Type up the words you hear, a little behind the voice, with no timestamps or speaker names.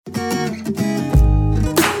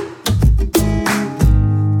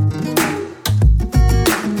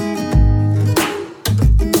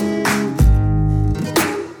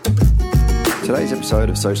Today's episode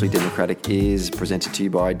of Socially Democratic is presented to you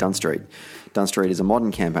by Dunn Street. Dunn Street is a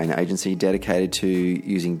modern campaign agency dedicated to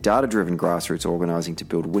using data-driven grassroots organising to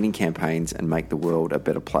build winning campaigns and make the world a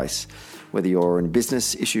better place. Whether you're in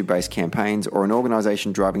business, issue-based campaigns, or an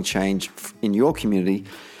organisation driving change in your community,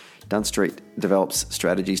 Dunn Street develops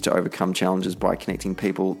strategies to overcome challenges by connecting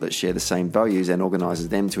people that share the same values and organises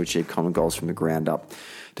them to achieve common goals from the ground up.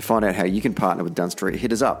 To find out how you can partner with Dunn Street,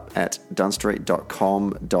 hit us up at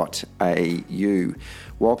dunnstreet.com.au.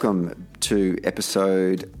 Welcome to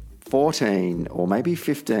episode 14, or maybe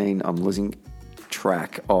 15, I'm losing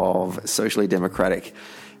track, of Socially Democratic,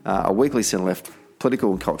 a weekly centre-left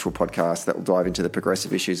political and cultural podcast that will dive into the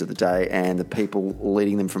progressive issues of the day and the people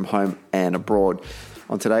leading them from home and abroad.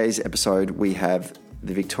 On today's episode, we have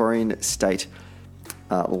the Victorian State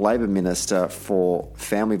Labor Minister for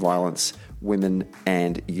Family Violence, Women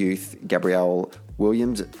and Youth, Gabrielle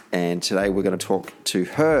Williams, and today we're going to talk to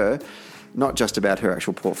her, not just about her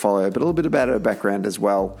actual portfolio, but a little bit about her background as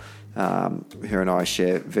well. Her and I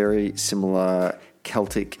share very similar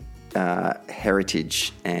Celtic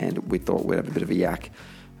heritage, and we thought we'd have a bit of a yak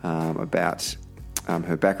about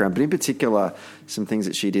her background, but in particular some things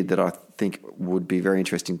that she did that I think would be very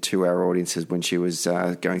interesting to our audiences when she was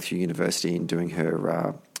going through university and doing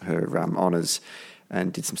her honours,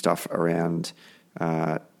 and did some stuff around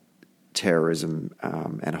terrorism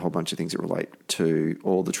and a whole bunch of things that relate to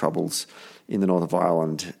all the troubles in the north of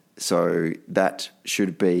Ireland. So that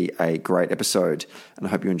should be a great episode, and I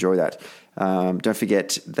hope you enjoy that. Don't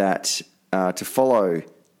forget that to follow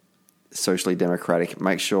Socially Democratic,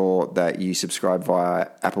 make sure that you subscribe via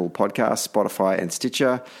Apple Podcasts, Spotify and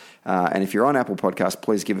Stitcher. And if you're on Apple Podcasts,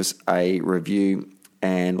 please give us a review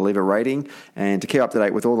and leave a rating. And to keep up to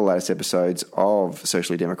date with all the latest episodes of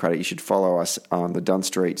Socially Democratic, you should follow us on the Dunn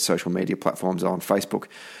Street social media platforms on Facebook,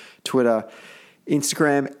 Twitter,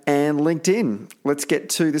 Instagram and LinkedIn. Let's get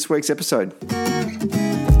to this week's episode.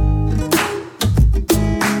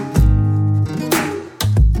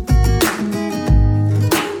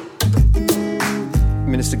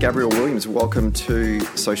 Minister Gabrielle Williams, welcome to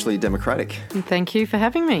Socially Democratic. Thank you for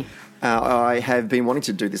having me. I have been wanting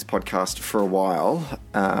to do this podcast for a while.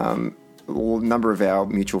 A number of our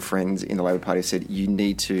mutual friends in the Labor Party have said, you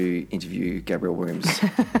need to interview Gabrielle Williams.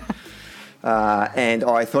 And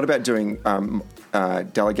I thought about doing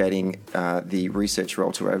delegating the research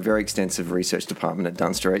role to a very extensive research department at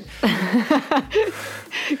Dunn Street.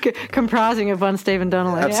 Comprising of one Stephen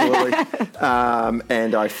Donnelly. Absolutely.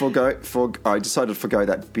 And I decided to forgo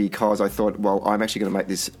that because I thought, well, I'm actually going to make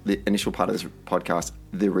the initial part of this podcast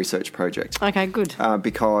the research project. Okay, good.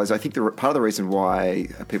 Because I think part of the reason why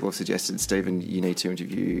people have suggested, Stephen, you need to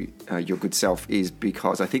interview your good self is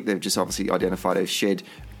because I think they've just obviously identified a shared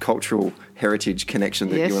cultural heritage connection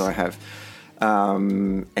that you and I have.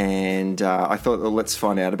 And I thought, well, let's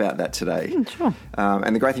find out about that today. Sure.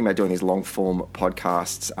 And the great thing about doing these long-form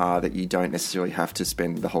podcasts are that you don't necessarily have to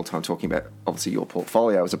spend the whole time talking about, obviously, your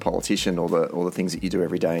portfolio as a politician or the things that you do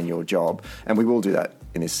every day in your job. And we will do that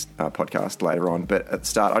in this podcast later on. But at the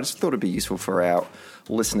start, I just thought it'd be useful for our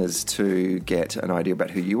listeners to get an idea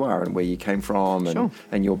about who you are and where you came from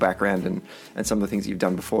and your background and some of the things that you've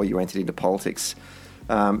done before you entered into politics.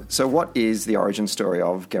 So what is the origin story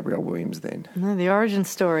of Gabrielle Williams then? The origin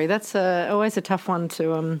story, that's always a tough one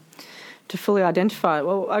to fully identify.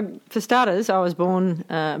 Well, for starters, I was born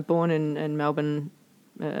in Melbourne,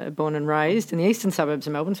 born and raised in the eastern suburbs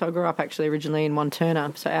of Melbourne, so I grew up actually originally in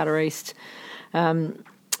Wantirna, so outer east.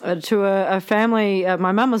 To a family,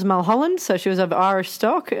 my mum was Mulholland, so she was of Irish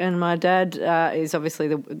stock, and my dad is obviously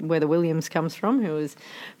where the Williams comes from, who was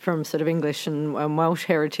from sort of English and Welsh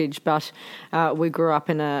heritage. But we grew up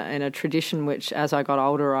in a tradition which, as I got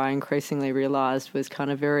older, I increasingly realised was kind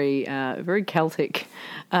of very Celtic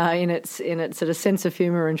in its sort of sense of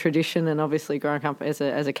humour and tradition, and obviously growing up as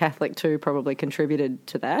a Catholic too probably contributed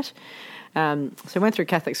to that. So I went through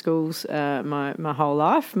Catholic schools my whole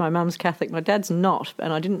life. My mum's Catholic, my dad's not,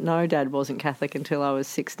 and I didn't know Dad wasn't Catholic until I was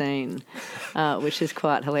 16, which is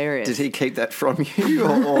quite hilarious. Did he keep that from you?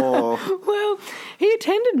 Or? Well, he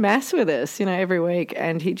attended Mass with us, every week,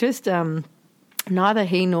 and he just... neither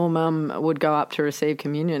he nor Mum would go up to receive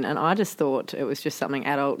communion, and I just thought it was just something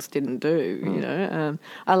adults didn't do,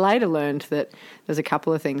 I later learned that there's a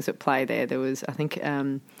couple of things at play there. There was, I think...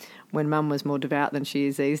 when Mum was more devout than she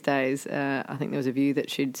is these days, I think there was a view that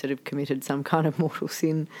she'd sort of committed some kind of mortal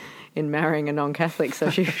sin in marrying a non-Catholic. So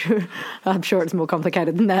I'm sure it's more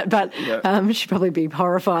complicated than that, but she'd probably be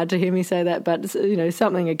horrified to hear me say that. But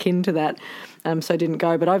something akin to that. So didn't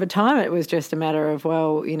go. But over time, it was just a matter of,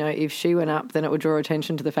 well, if she went up, then it would draw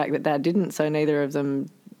attention to the fact that Dad didn't. So neither of them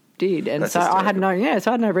did. And That's so I had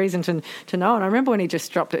hysterical. no reason to know. And I remember when he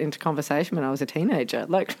just dropped it into conversation when I was a teenager.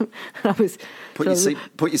 Like, I was... Put your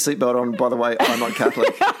seatbelt on, by the way, I'm not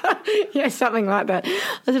Catholic. Yeah, something like that.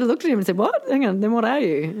 I sort of looked at him and said, "What? Hang on, then what are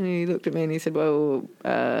you?" And he looked at me and he said,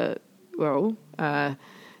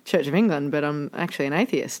 Church of England, but I'm actually an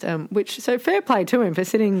atheist." So fair play to him for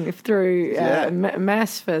sitting through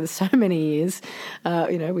mass for so many years,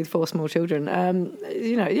 with 4 small children.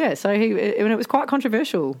 So it was quite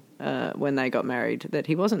controversial when they got married that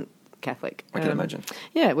he wasn't Catholic. I can imagine.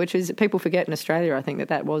 Yeah, which is people forget in Australia. I think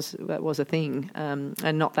that was a thing,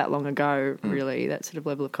 and not that long ago, really, that sort of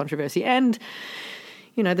level of controversy and.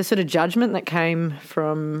 The sort of judgment that came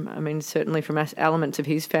from, certainly from elements of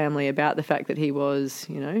his family about the fact that he was,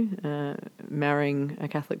 marrying a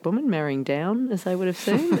Catholic woman, marrying down, as they would have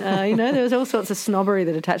seen. There was all sorts of snobbery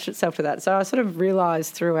that attached itself to that. So I sort of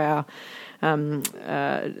realised through our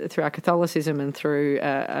Catholicism and through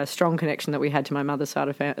a strong connection that we had to my mother's side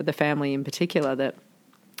of the family in particular, that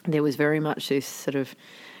there was very much this sort of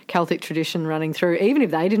Celtic tradition running through. Even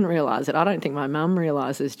if they didn't realise it, I don't think my mum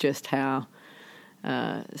realises just how...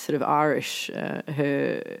 sort of Irish,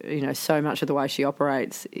 her, so much of the way she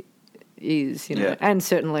operates is, and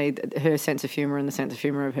certainly her sense of humour and the sense of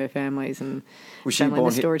humour of her families and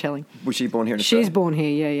the storytelling. Was she born here in Australia? She's born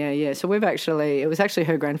here, yeah. So it was actually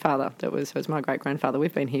her grandfather it was my great-grandfather.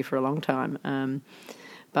 We've been here for a long time.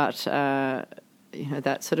 That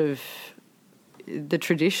sort of, the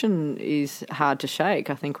tradition is hard to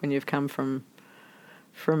shake, I think, when you've come from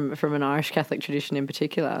an Irish Catholic tradition in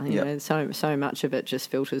particular. So much of it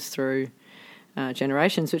just filters through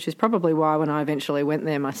generations, which is probably why when I eventually went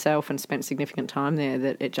there myself and spent significant time there,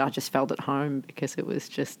 that I just felt at home, because it was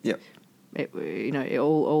just, all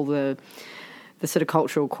the sort of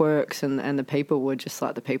cultural quirks and the people were just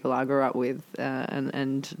like the people I grew up with,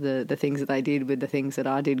 and the things that they did with the things that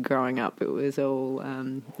I did growing up. It was all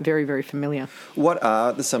very, very familiar. What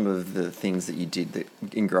are some of the things that you did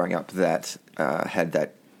in growing up that had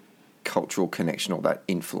that cultural connection or that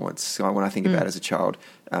influence? So when I think about it as a child,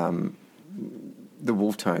 the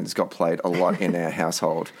Wolf Tones got played a lot in our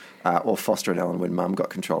household, or Foster and Allen when Mum got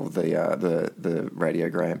control of the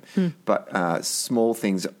radiogram. But small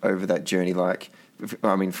things over that journey,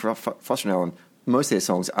 for Foster and Allen, most of their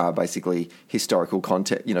songs are basically historical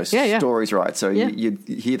content, stories, right? So you'd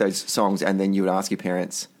hear those songs and then you would ask your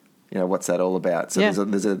parents, what's that all about? So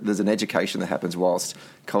there's an education that happens whilst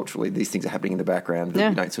culturally these things are happening in the background that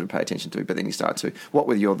you don't sort of pay attention to, but then you start to. What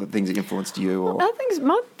were the things that influenced you? Or? My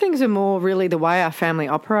things are more really the way our family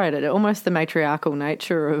operated, almost the matriarchal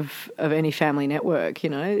nature of any family network,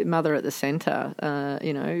 mother at the centre.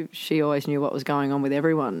 She always knew what was going on with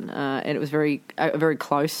everyone, and it was a very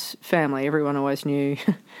close family. Everyone always knew...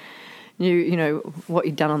 what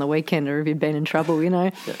you'd done on the weekend or if you'd been in trouble,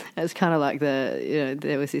 It was kind of like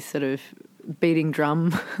there was this sort of beating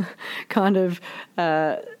drum kind of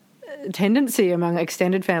tendency among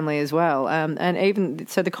extended family as well. And even,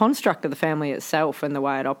 so the construct of the family itself and the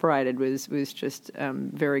way it operated was just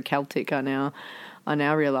very Celtic, I now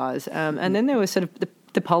realise. And then there was sort of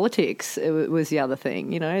the politics, was the other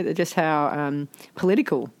thing, just how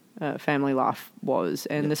political family life was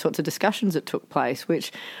and the sorts of discussions that took place,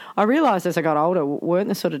 which I realised as I got older weren't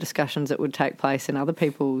the sort of discussions that would take place in other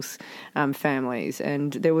people's families.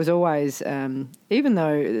 And there was always, even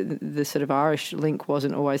though the sort of Irish link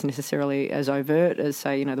wasn't always necessarily as overt as,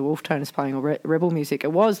 say, the Wolf Tones playing or rebel music,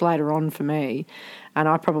 it was later on for me, and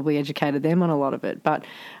I probably educated them on a lot of it. But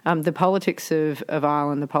the politics of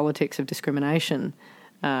Ireland, the politics of discrimination,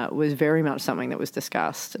 was very much something that was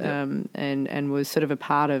discussed, and was sort of a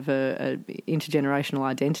part of a intergenerational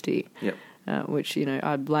identity, which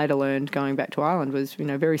I later learned going back to Ireland was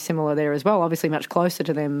very similar there as well. Obviously, much closer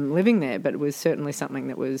to them living there, but it was certainly something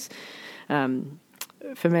that was,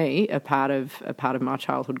 for me, a part of my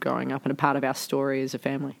childhood growing up and a part of our story as a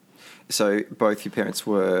family. So both your parents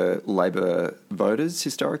were Labor voters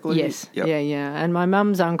historically? Yes, yeah. And my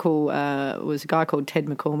mum's uncle was a guy called Ted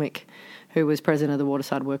McCormick, who was president of the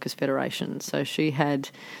Waterside Workers' Federation. So she had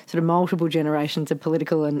sort of multiple generations of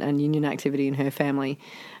political and union activity in her family,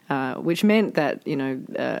 which meant that,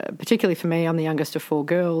 particularly for me, I'm the youngest of 4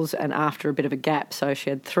 girls, and after a bit of a gap, so she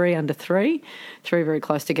had 3 under 3 very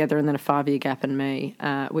close together, and then a 5-year gap in me,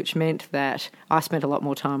 which meant that I spent a lot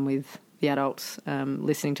more time with the adults,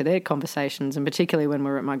 listening to their conversations, and particularly when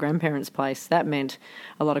we were at my grandparents' place, that meant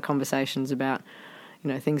a lot of conversations about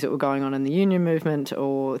things that were going on in the union movement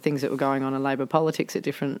or things that were going on in Labor politics at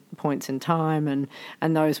different points in time, and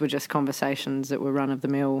those were just conversations that were run of the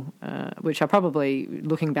mill, which I probably,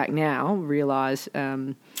 looking back now, realise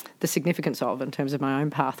the significance of in terms of my own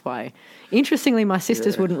pathway. Interestingly, my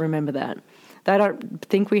sisters wouldn't remember that. They don't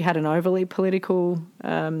think we had an overly political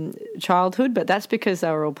childhood, but that's because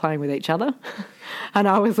they were all playing with each other and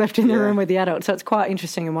I was left in the room with the adults. So it's quite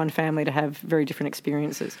interesting in one family to have very different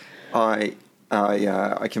experiences. I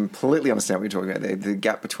completely understand what you're talking about there. The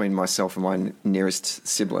gap between myself and my nearest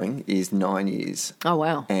sibling is 9 years. Oh,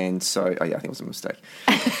 wow. And so, I think it was a mistake.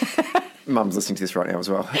 Mum's listening to this right now as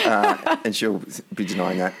well, and she'll be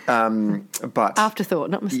denying that. But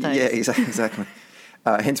afterthought, not mistakes. Yeah, exactly.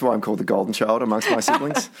 Hence why I'm called the golden child amongst my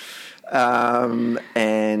siblings.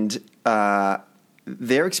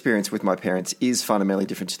 Their experience with my parents is fundamentally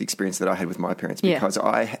different to the experience that I had with my parents because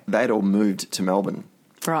they'd all moved to Melbourne.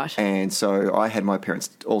 Right. And so I had my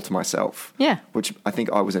parents all to myself. Yeah. Which I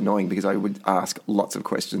think I was annoying because I would ask lots of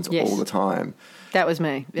questions all the time. That was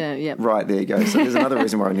me. Yeah. Right, there you go. So there's another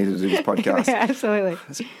reason why I needed to do this podcast. Yeah, absolutely.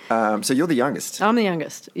 So you're the youngest. I'm the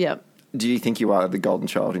youngest, yeah. Do you think you are the golden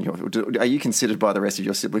child are you considered by the rest of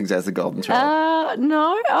your siblings as the golden child?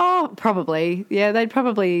 No. Oh, probably. Yeah, they'd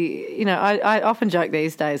probably, I often joke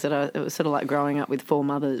these days that it was sort of like growing up with four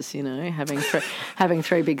mothers, having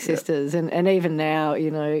three big sisters. And even now,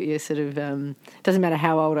 you sort of, doesn't matter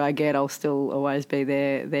how old I get, I'll still always be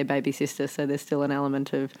their baby sister. So there's still an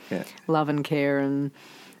element of love and care and,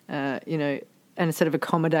 and sort of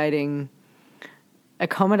accommodating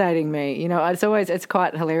me. It's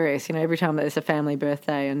quite hilarious. Every time there's a family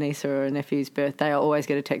birthday, a niece or a nephew's birthday, I'll always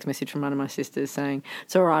get a text message from one of my sisters saying,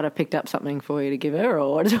 it's all right, I picked up something for you to give her,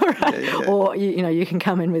 or it's all right, or you can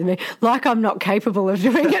come in with me. Like I'm not capable of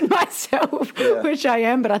doing it myself, which I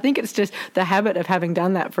am, but I think it's just the habit of having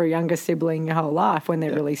done that for a younger sibling your whole life when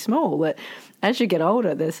they're really small, that as you get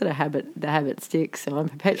older, the habit sticks, and I'm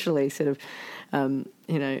perpetually sort of,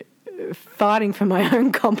 fighting for my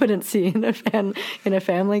own competency in a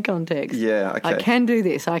family context. Yeah, okay. I can do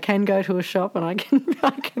this. I can go to a shop and I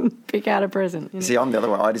can pick out a present. See, I'm the other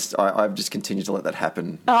way. I've just continued to let that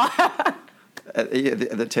happen. At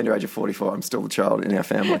the tender age of 44, I'm still the child in our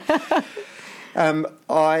family.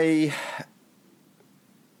 I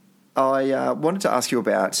wanted to ask you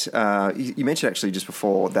about. You mentioned actually just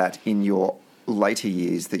before that in your later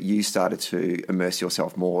years that you started to immerse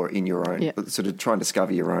yourself more in your own, sort of try and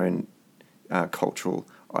discover your own cultural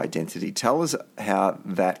identity. Tell us how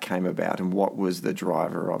that came about and what was the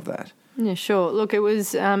driver of that. Yeah, sure. Look, it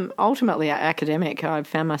was ultimately academic. I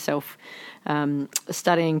found myself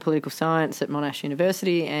studying political science at Monash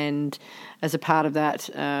University, and as a part of that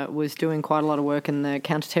was doing quite a lot of work in the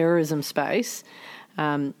counter-terrorism space.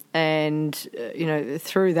 Through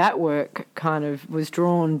that work kind of was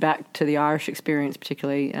drawn back to the Irish experience,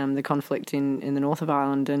 particularly the conflict in the north of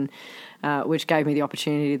Ireland, and which gave me the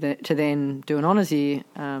opportunity to then do an honours year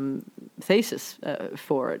thesis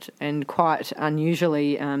for it. And quite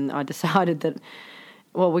unusually, I decided that,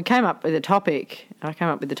 we came up with a topic. I came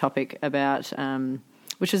up with the topic about,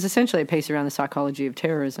 which was essentially a piece around the psychology of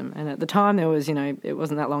terrorism. And at the time there was, it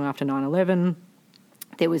wasn't that long after 9/11.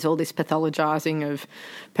 There was all this pathologising of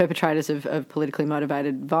perpetrators of politically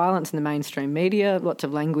motivated violence in the mainstream media, lots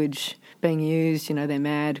of language being used, they're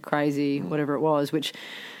mad, crazy, whatever it was, which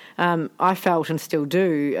I felt and still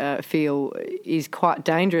do feel is quite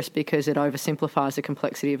dangerous because it oversimplifies the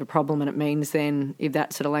complexity of a problem, and it means then if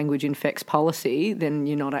that sort of language infects policy, then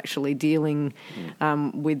you're not actually dealing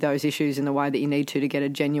with those issues in the way that you need to get a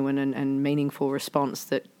genuine and meaningful response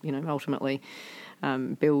that, ultimately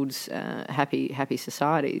builds happy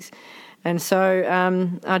societies. And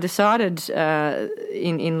so I decided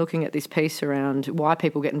in looking at this piece around why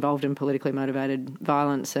people get involved in politically motivated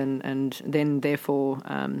violence and then therefore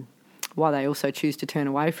why they also choose to turn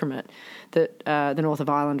away from it, that the north of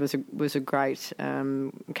Ireland was a great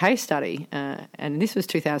case study. And this was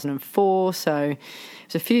 2004, so it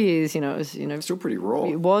was a few years, it was, still pretty raw.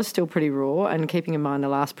 It was still pretty raw, and keeping in mind the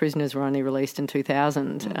last prisoners were only released in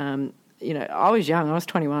 2000. I was young, I was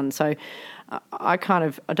 21, so I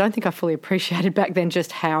don't think I fully appreciated back then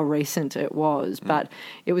just how recent it was, but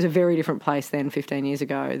it was a very different place then 15 years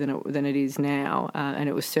ago than it is now, and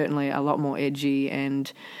it was certainly a lot more edgy,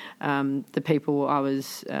 and the people I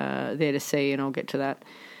was there to see, and I'll get to that,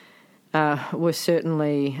 were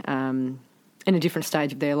certainly in a different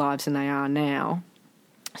stage of their lives than they are now.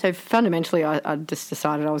 So fundamentally, I just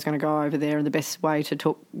decided I was going to go over there, and the best way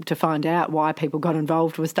to find out why people got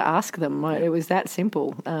involved was to ask them. It was that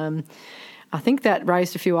simple. I think that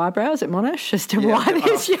raised a few eyebrows at Monash as to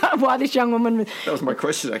why this young woman. That was my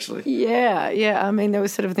question, actually. Yeah. I mean, there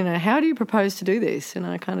was sort of, how do you propose to do this? And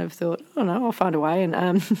I kind of thought, oh no, I'll find a way, and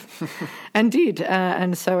and did,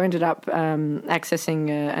 and so ended up accessing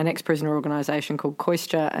an ex-prisoner organisation called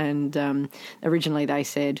Koistra, and originally they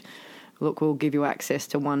said, look, we'll give you access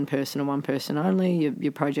to one person and one person only.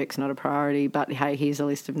 Your project's not a priority, but hey, here's a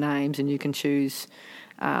list of names, and you can choose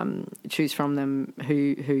from them who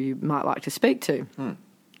you might like to speak to.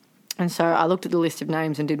 And so I looked at the list of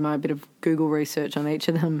names and did my bit of Google research on each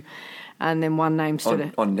of them, and then one name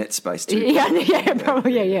stood on NetSpace too.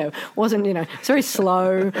 Yeah. Wasn't, it's very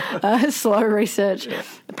slow, slow research.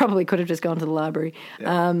 Probably could have just gone to the library.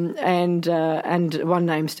 Yeah. And one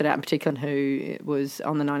name stood out in particular, who was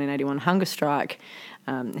on the 1981 hunger strike.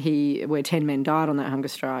 Where 10 men died on that hunger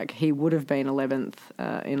strike. He would have been 11th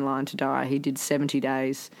in line to die. He did 70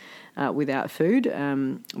 days without food,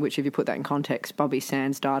 which, if you put that in context, Bobby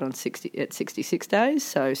Sands died at 66 days.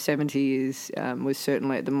 So 70 was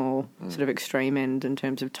certainly at the more sort of extreme end in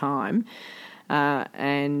terms of time.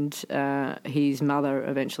 And his mother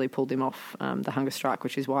eventually pulled him off the hunger strike,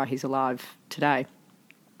 which is why he's alive today.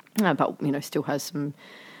 But still has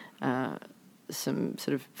some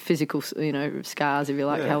sort of physical, scars, if you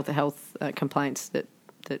like, health complaints that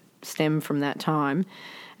stem from that time.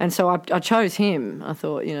 And so I chose him. I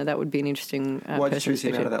thought, that would be an interesting Why did you choose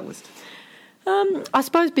him out of that list? I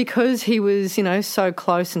suppose because he was, so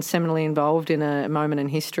close and seminally involved in a moment in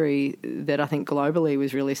history that I think globally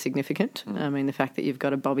was really significant. I mean, the fact that you've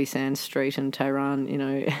got a Bobby Sands street in Tehran,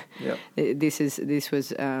 this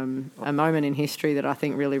was a moment in history that I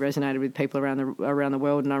think really resonated with people around the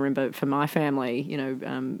world. And I remember for my family,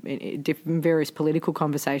 in various political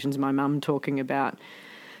conversations, my mum talking about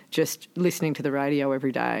just listening to the radio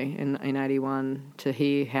every day in 81 to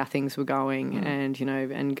hear how things were going,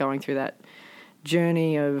 and going through that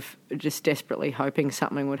journey of just desperately hoping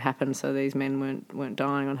something would happen so these men weren't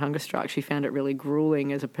dying on hunger strike. She found it really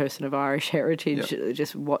gruelling as a person of Irish heritage,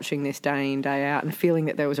 just watching this day in, day out, and feeling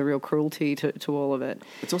that there was a real cruelty to all of it.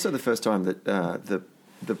 It's also the first time that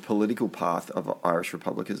the political path of Irish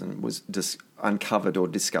republicanism was uncovered or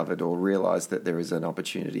discovered or realised that there is an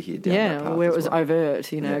opportunity here down that path. Where it was overt,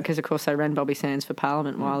 because of course they ran Bobby Sands for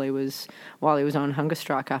Parliament while he was on hunger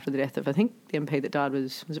strike after the death of, I think the MP that died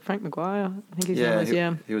was it Frank Maguire? I think his name was,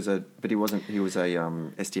 he was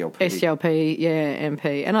SDLP. SDLP,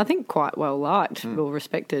 MP, and I think quite well liked, well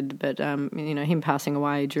respected, but him passing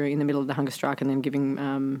away in the middle of the hunger strike and then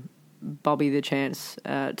giving Bobby the chance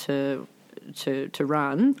to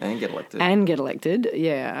run and get elected,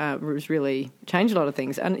 was really changed a lot of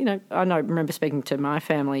things. And I remember speaking to my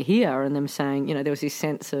family here and them saying, there was this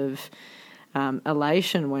sense of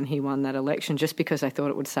elation when he won that election, just because they thought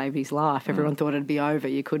it would save his life. Everyone thought it'd be over.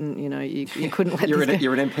 You couldn't, you couldn't let you're an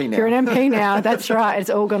MP now. You're an MP now. That's right. It's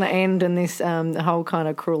all going to end, and this the whole kind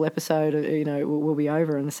of cruel episode, will be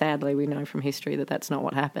over. And sadly, we know from history that that's not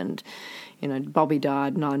what happened. Bobby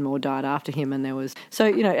died, 9 more died after him, and there was...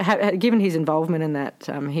 So, given his involvement in that,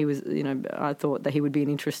 he was, I thought that he would be an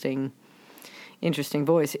interesting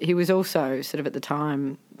voice. He was also sort of at the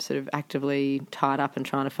time sort of actively tied up and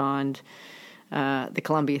trying to find the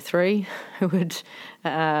Columbia Three, who were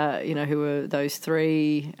those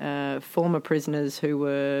 3 former prisoners who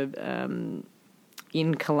were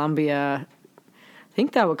in Colombia. I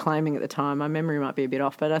think they were claiming at the time, my memory might be a bit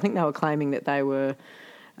off, but I think they were claiming that they were...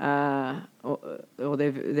 or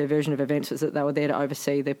their version of events was that they were there to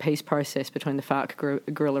oversee the peace process between the FARC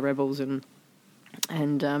guerrilla rebels and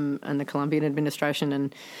the Colombian administration,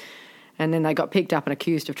 and then they got picked up and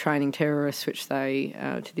accused of training terrorists, which they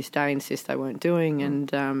to this day insist they weren't doing, and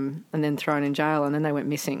then thrown in jail, and then they went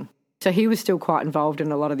missing. So he was still quite involved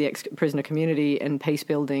in a lot of the ex-prisoner community and peace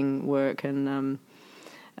building work, and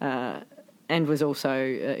was also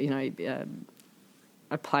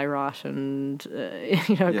a playwright and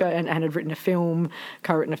and had written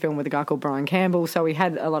co-written a film with a guy called Brian Campbell. So he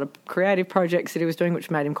had a lot of creative projects that he was doing,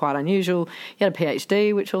 which made him quite unusual. He had a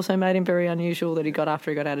PhD, which also made him very unusual, that he got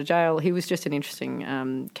after he got out of jail. He was just an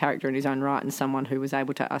interesting character in his own right, and someone who was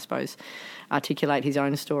able to, I suppose, articulate his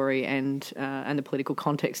own story and the political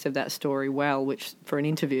context of that story well, which for an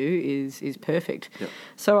interview is perfect. Yep.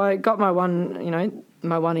 So I got my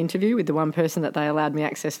one interview with the one person that they allowed me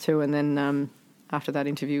access to, and then after that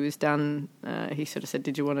interview was done, he sort of said,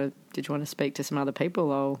 "Did you want to speak to some other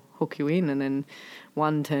people? I'll hook you in." And then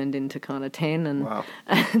one turned into kind of 10, and, wow.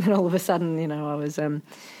 And then all of a sudden, I was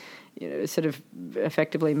sort of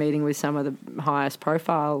effectively meeting with some of the highest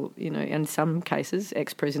profile, in some cases,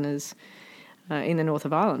 ex-prisoners in the north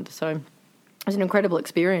of Ireland. So was an incredible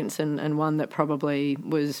experience, and one that probably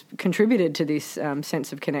was contributed to this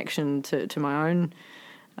sense of connection to my own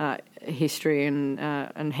history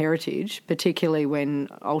and heritage, particularly when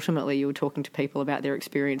ultimately you were talking to people about their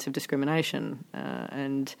experience of discrimination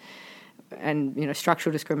and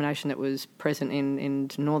structural discrimination that was present in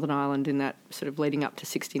Northern Ireland in that sort of leading up to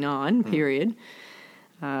 1969 period.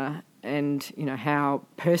 And how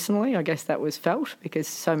personally, I guess, that was felt, because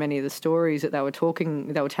so many of the stories that they were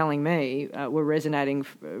telling me were resonating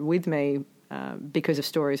with me because of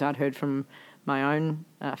stories I'd heard from my own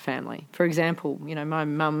family. For example, my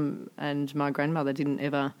mum and my grandmother didn't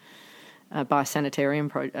ever buy sanitarium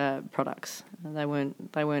products. They weren't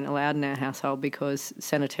allowed in our household because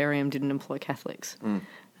sanitarium didn't employ Catholics.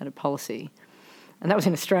 Had a policy. And that was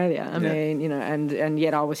in Australia. I mean, and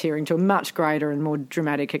yet I was hearing to a much greater and more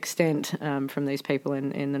dramatic extent from these people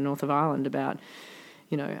in the north of Ireland about,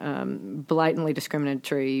 blatantly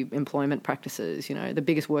discriminatory employment practices. The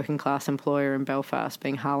biggest working class employer in Belfast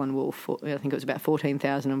being Harlan Wolff. I think it was about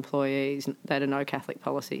 14,000 employees. They had a no Catholic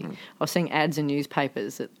policy. I was seeing ads in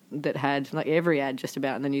newspapers that had, like every ad just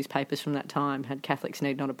about in the newspapers from that time had Catholics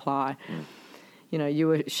need not apply. You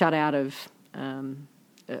were shut out of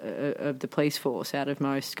the police force, out of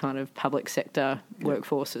most kind of public sector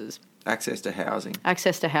workforces. Access to housing,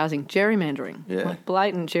 gerrymandering, like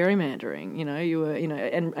blatant gerrymandering. You were,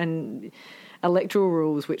 and electoral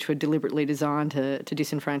rules which were deliberately designed to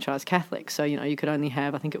disenfranchise Catholics. So you could only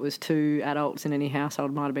have, I think it was 2 adults in any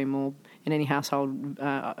household, might have been more in any household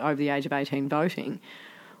over the age of 18 voting.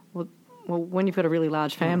 Well, when you've got a really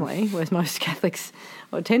large family, whereas most Catholics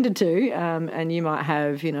tended to, and you might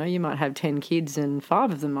have 10 kids and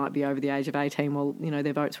 5 of them might be over the age of 18, well,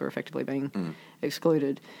 their votes were effectively being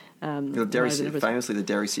excluded. Famously, the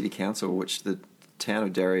Derry City Council, which the town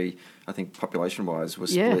of Derry, I think population-wise,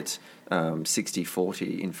 was split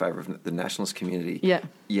 60-40 in favour of the nationalist community. Yeah.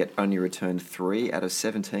 Yet only returned 3 out of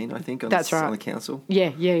 17, I think, on the council.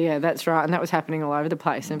 Yeah, that's right. And that was happening all over the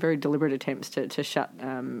place, and very deliberate attempts to shut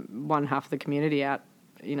one half of the community out,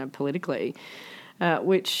 politically,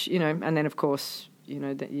 which, and then, of course,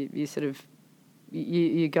 that you sort of,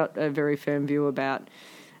 you got a very firm view about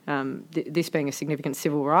this being a significant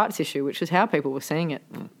civil rights issue, which was how people were seeing it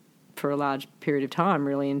for a large period of time,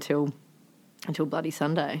 really, until Bloody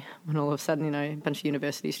Sunday, when all of a sudden, a bunch of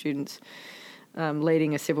university students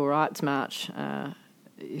leading a civil rights march,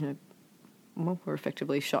 were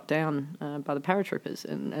effectively shot down by the paratroopers,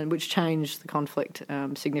 and which changed the conflict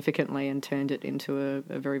significantly and turned it into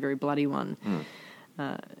a very, very bloody one.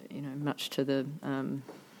 Much to the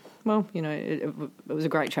it was a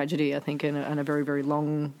great tragedy, I think, and a very, very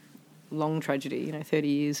long tragedy. 30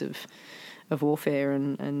 years of warfare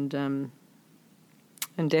and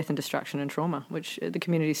death and destruction and trauma, which the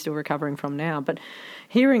community is still recovering from now. But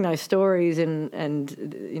hearing those stories and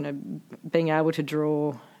being able to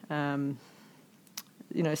draw some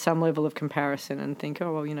level of comparison and think,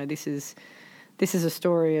 this is a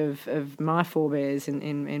story of my forebears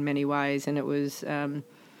in many ways, and it was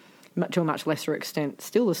to a much lesser extent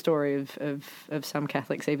still the story of some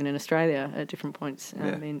Catholics even in Australia at different points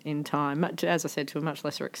in time, as I said, to a much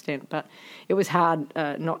lesser extent. But it was hard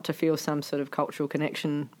not to feel some sort of cultural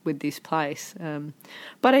connection with this place.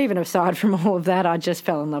 But even aside from all of that, I just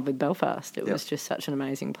fell in love with Belfast. It was just such an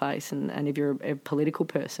amazing place, and if you're a political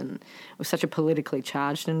person, it was such a politically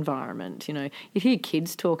charged environment. You'd hear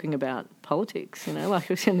kids talking about politics, like it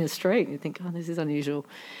was in the street, and you think, this is unusual.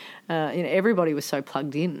 Everybody was so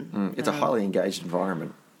plugged in. It's a highly engaged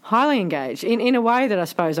environment. Highly engaged, in a way that I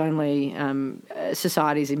suppose only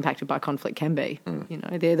societies impacted by conflict can be.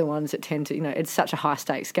 They're the ones that tend to, it's such a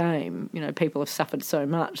high-stakes game. People have suffered so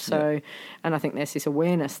much. So, and I think there's this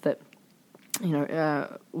awareness that,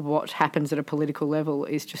 what happens at a political level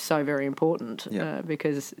is just so very important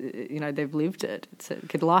because, they've lived it.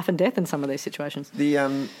 It's life and death in some of these situations.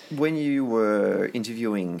 When you were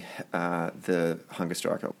interviewing the hunger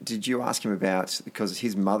striker, did you ask him about, because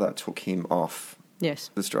his mother took him off the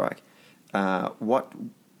strike, what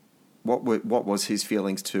was his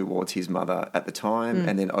feelings towards his mother at the time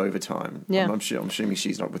and then over time? I'm assuming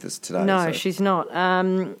she's not with us today. No, she's not.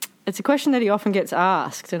 It's a question that he often gets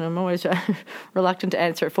asked, and I'm always reluctant to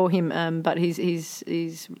answer it for him. But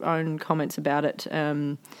his own comments about it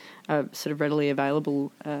are sort of readily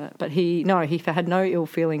available. But he had no ill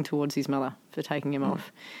feeling towards his mother for taking him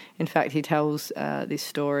off. In fact, he tells this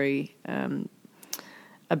story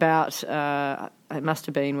about it must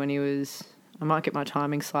have been when he was. I might get my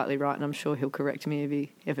timing slightly right, and I'm sure he'll correct me if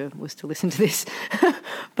he ever was to listen to this.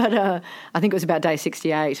 But I think it was about day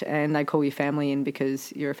 68, and they call your family in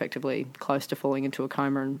because you're effectively close to falling into a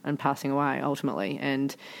coma and passing away ultimately.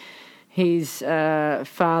 And his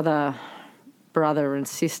father, brother and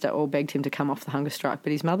sister all begged him to come off the hunger strike,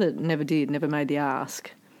 but his mother never did, never made the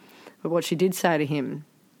ask. But what she did say to him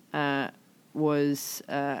was,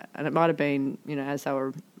 and it might have been, as they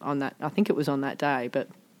were on that, I think it was on that day, but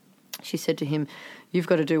she said to him, "You've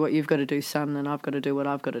got to do what you've got to do, son, and I've got to do what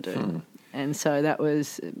I've got to do." And so that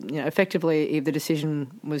was, effectively, if the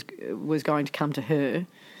decision was going to come to her,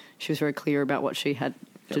 she was very clear about what she had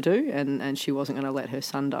to do, and she wasn't going to let her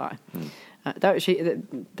son die.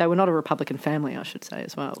 They were not a Republican family, I should say,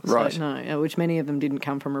 as well. Right. So, no, which many of them didn't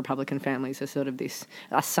come from Republican families. There's sort of this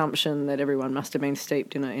assumption that everyone must have been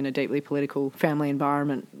steeped in a deeply political family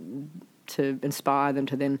environment to inspire them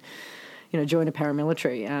to then, join a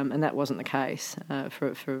paramilitary, and that wasn't the case.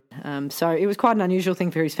 So it was quite an unusual thing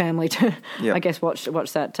for his family to, I guess, watch him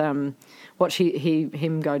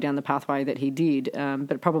go down the pathway that he did,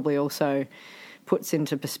 but probably also puts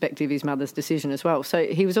into perspective his mother's decision as well. So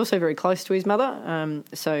he was also very close to his mother. I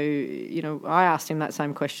asked him that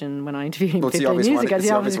same question when I interviewed him 15 years ago. It's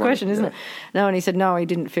the obvious question, isn't it? No, and he said no, he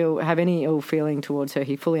didn't have any ill feeling towards her.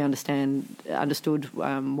 He fully understood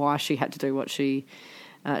why she had to do what she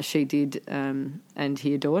did, and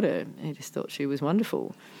he adored her. He just thought she was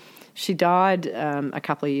wonderful. She died a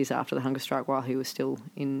couple of years after the hunger strike while he was still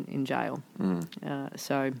in jail.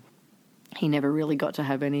 So he never really got to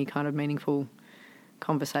have any kind of meaningful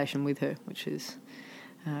conversation with her, which is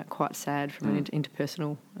quite sad from an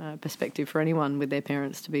interpersonal perspective for anyone with their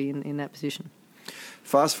parents to be in that position.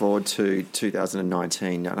 Fast forward to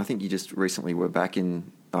 2019, and I think you just recently were back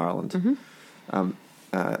in Ireland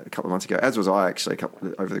a couple of months ago, as was I actually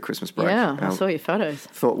over the Christmas break. Yeah, I saw your photos.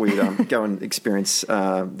 Thought we'd go and experience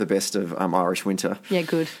the best of Irish winter. Yeah,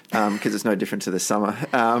 good. Because it's no different to the summer.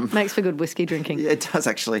 Makes for good whiskey drinking. Yeah, it does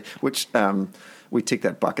actually, which we tick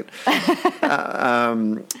that bucket.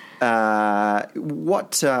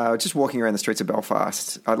 Just walking around the streets of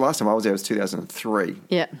Belfast, last time I was there was 2003.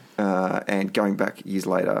 Yeah. And going back years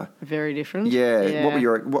later. Very different. Yeah.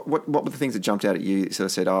 What were the things that jumped out at you? Sort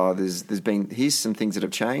of said, here's some things that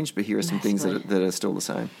have changed, but here are some things that are still the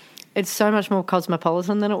same. It's so much more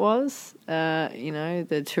cosmopolitan than it was.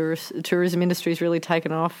 The tourism industry's really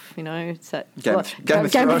taken off. It's that Game of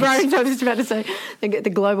Thrones. I was just about to say the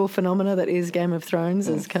global phenomena that is Game of Thrones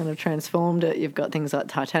has kind of transformed it. You've got things like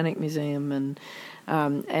Titanic Museum and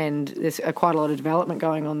there's quite a lot of development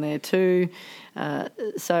going on there too.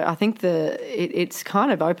 So I think it's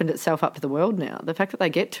kind of opened itself up to the world now. The fact that they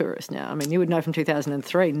get tourists now. I mean, you would know from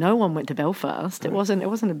 2003, no one went to Belfast. It wasn't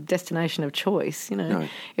a destination of choice. No.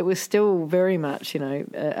 It was still very much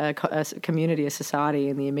a community, a society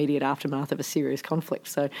in the immediate aftermath of a serious conflict.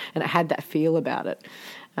 So, and it had that feel about it.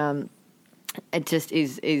 It just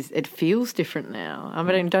is. It feels different now. I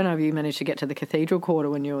mean, I don't know if you managed to get to the Cathedral Quarter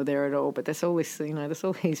when you were there at all, but there's all this, there's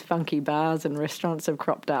all these funky bars and restaurants have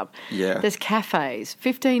cropped up. Yeah. There's cafes.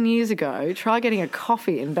 15 years ago, try getting a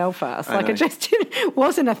coffee in Belfast. It just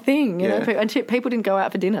wasn't a thing. And people didn't go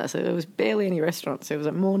out for dinner, so there was barely any restaurants. There was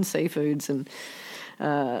like Morn Seafoods and.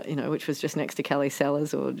 Which was just next to Kelly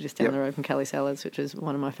Cellars, or just down the road from Kelly Cellars, which is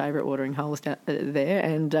one of my favourite watering holes there.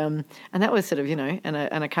 And that was sort of,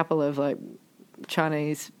 and a couple of like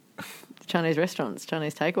Chinese restaurants,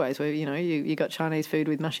 Chinese takeaways where, you got Chinese food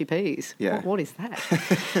with mushy peas. Yeah. What is that?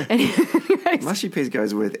 Anyways, mushy peas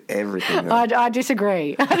goes with everything. I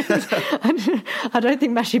disagree. I don't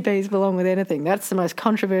think mushy peas belong with anything. That's the most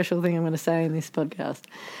controversial thing I'm going to say in this podcast.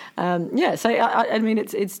 So I mean,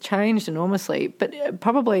 it's changed enormously, but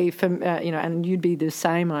probably for and you'd be the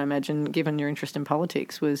same, I imagine, given your interest in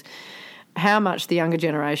politics, was how much the younger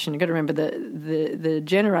generation. You've got to remember the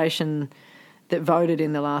generation that voted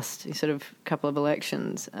in the last sort of couple of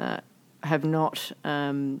elections have not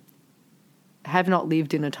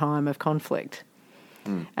lived in a time of conflict,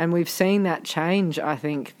 and we've seen that change. I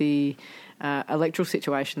think the electoral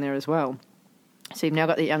situation there as well. So you've now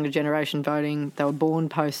got the younger generation voting. They were born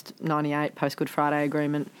post 98, post Good Friday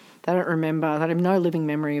Agreement. They don't remember. They have no living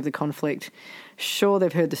memory of the conflict. Sure,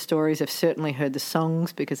 they've heard the stories. They've certainly heard the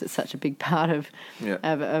songs because it's such a big part of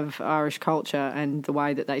Irish culture and the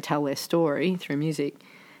way that they tell their story through music.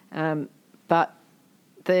 But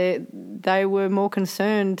they were more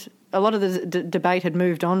concerned. A lot of the debate had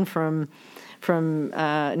moved on from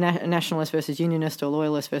nationalist versus unionist or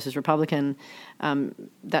loyalist versus Republican,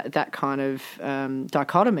 that kind of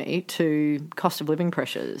dichotomy, to cost of living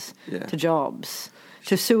pressures, to jobs,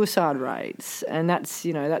 to suicide rates, and that's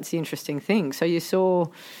the interesting thing. So you saw,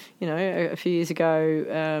 a few years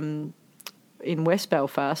ago in West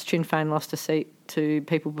Belfast, Sinn Féin lost a seat to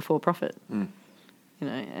People Before Profit.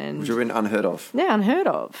 and which have been unheard of. Yeah, unheard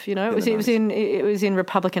of. It was in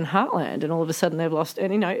Republican heartland, and all of a sudden they've lost.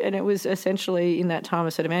 And and it was essentially in that time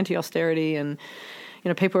a sort of anti-austerity, and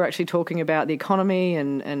people were actually talking about the economy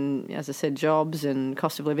and as I said, jobs and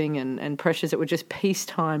cost of living and pressures that were just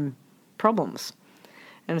peacetime problems.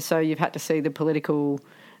 And so you've had to see the political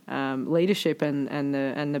leadership and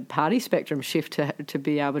the party spectrum shift to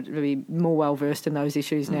be able to be more well versed in those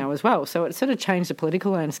issues now as well. So it sort of changed the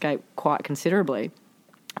political landscape quite considerably.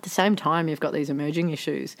 At the same time, you've got these emerging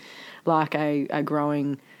issues like a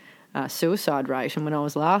growing suicide rate. And when I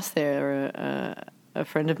was last there, a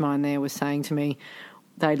friend of mine there was saying to me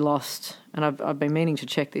they'd lost, and I've been meaning to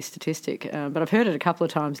check this statistic, but I've heard it a couple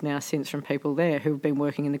of times now since from people there who've been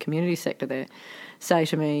working in the community sector there, say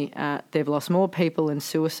to me they've lost more people in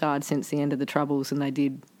suicide since the end of the Troubles than they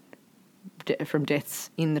did from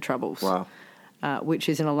deaths in the Troubles. Wow. Which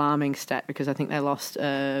is an alarming stat, because I think they lost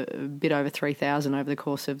a bit over 3,000 over the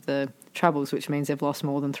course of the Troubles, which means they've lost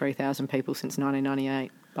more than 3,000 people since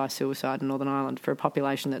 1998 by suicide in Northern Ireland, for a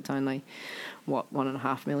population that's only,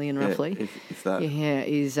 1.5 million roughly. If that.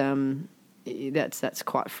 Yeah, that's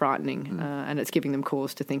quite frightening, and it's giving them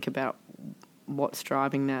cause to think about what's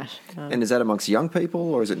driving that. And is that amongst young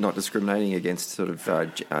people, or is it not discriminating against sort of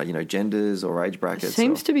genders or age brackets? It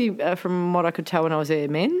seems to be, from what I could tell when I was there,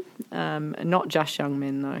 men, not just young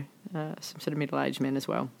men though, some sort of middle-aged men as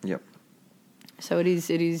well. Yep. So it is.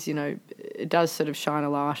 It does sort of shine a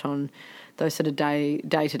light on those sort of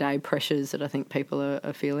day-to-day pressures that I think people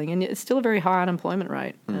are feeling, and it's still a very high unemployment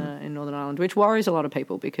rate in Northern Ireland, which worries a lot of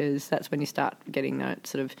people, because that's when you start getting that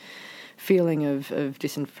sort of feeling of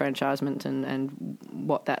disenfranchisement and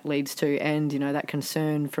what that leads to, and that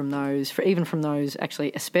concern from those,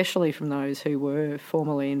 actually, especially from those who were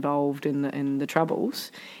formerly involved in the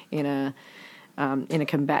Troubles in a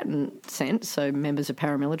combatant sense, so members of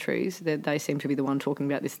paramilitaries. They seem to be the one talking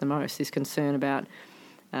about this the most. This concern about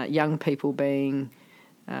young people being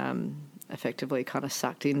effectively kind of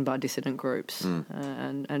sucked in by dissident groups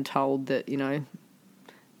and told that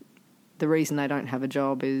the reason they don't have a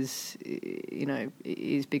job is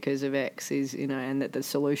because of X, and that the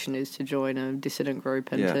solution is to join a dissident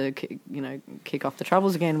group and to kick off the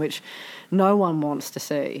Troubles again, which no one wants to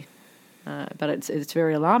see. But it's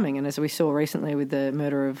very alarming, and as we saw recently with the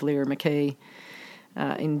murder of Lyra McKee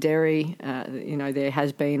in Derry, there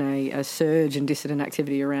has been a surge in dissident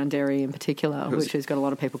activity around Derry in particular, which has got a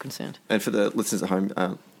lot of people concerned. And for the listeners at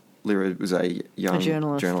home, Lyra was a young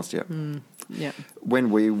journalist. Yeah. Yeah. When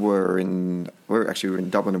we were in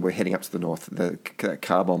Dublin and we're heading up to the north, the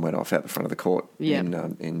car bomb went off out the front of the court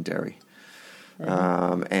in Derry.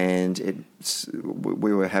 And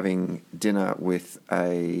we were having dinner with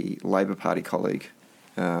a Labor Party colleague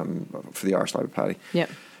for the Irish Labor Party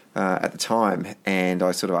at the time, and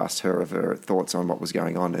I sort of asked her of her thoughts on what was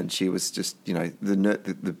going on, and she was just,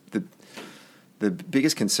 the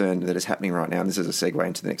biggest concern that is happening right now, and this is a segue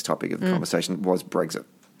into the next topic of the conversation, was Brexit.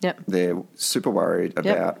 Yep. They're super worried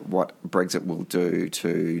about what Brexit will do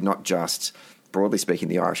to not just, broadly speaking,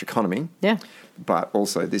 the Irish economy, but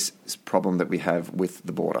also this problem that we have with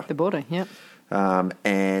the border. The border, yeah.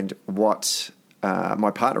 And what my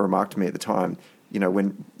partner remarked to me at the time,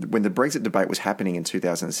 when the Brexit debate was happening in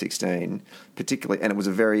 2016, particularly, and it was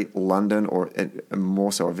a very London or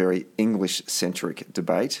more so a very English-centric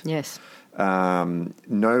debate. Yes.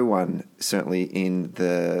 No one, certainly in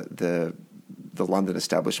the London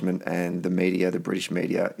establishment and the media, the British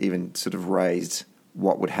media, even sort of raised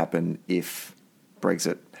what would happen if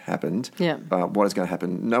Brexit happened. Yeah. What is going to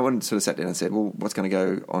happen? No one sort of sat down and said, well, what's going to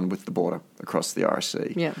go on with the border across the Irish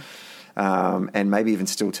Sea? Yeah. And maybe even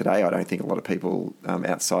still today, I don't think a lot of people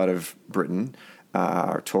outside of Britain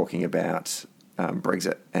are talking about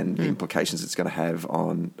Brexit and the implications it's going to have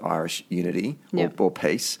on Irish unity or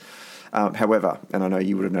peace. However, and I know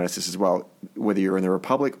you would have noticed this as well, whether you're in the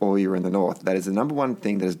Republic or you're in the North, that is the number one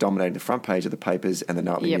thing that is dominating the front page of the papers and the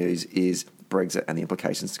nightly news is Brexit and the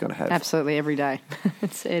implications it's going to have. Absolutely, every day.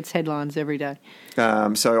 It's headlines every day.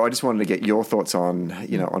 So I just wanted to get your thoughts on,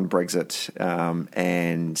 on Brexit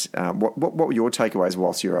and what were your takeaways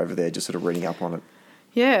whilst you were over there, just sort of reading up on it?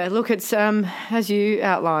 Yeah, look, it's as you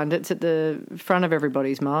outlined, it's at the front of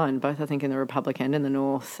everybody's mind, both I think in the Republic and in the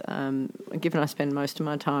North. Given I spend most of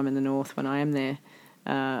my time in the North when I am there,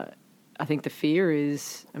 I think the fear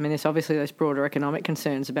is, there's obviously those broader economic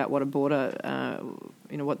concerns about what a border,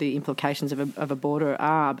 what the implications of a border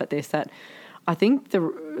are, but there's that, I think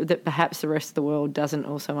that perhaps the rest of the world doesn't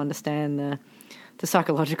also understand the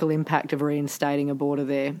psychological impact of reinstating a border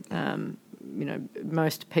there.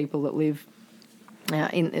 Most people that live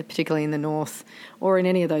particularly in the North or in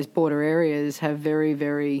any of those border areas have very,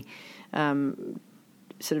 very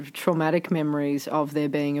sort of traumatic memories of there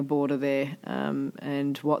being a border there,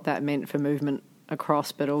 and what that meant for movement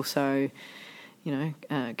across, but also,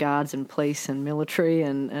 guards and police and military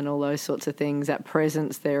and all those sorts of things, that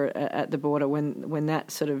presence there at the border when that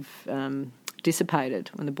sort of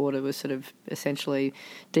dissipated, when the border was sort of essentially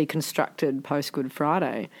deconstructed post Good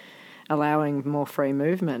Friday, allowing more free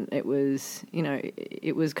movement. It was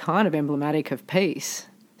kind of emblematic of peace.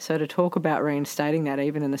 So to talk about reinstating that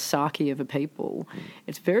even in the psyche of a people,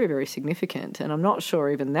 it's very, very significant. And I'm not sure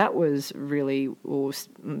even that was really, or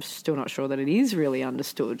I'm still not sure that it is really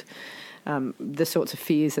understood, the sorts of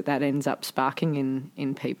fears that ends up sparking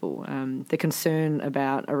in people. The concern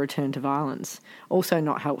about a return to violence, also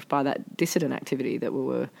not helped by that dissident activity that we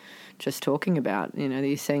were just talking about.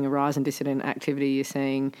 You're seeing a rise in dissident activity, you're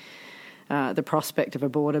seeing the prospect of a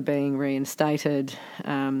border being reinstated,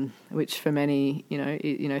 which for many,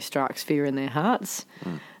 strikes fear in their hearts,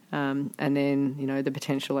 and then the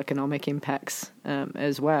potential economic impacts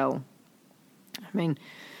as well.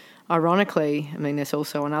 Ironically, there's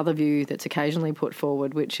also another view that's occasionally put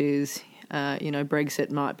forward, which is,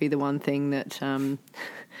 Brexit might be the one thing that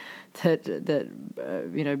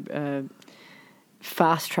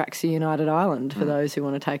fast tracks the United Ireland for those who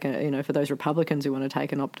want to take for those Republicans who want to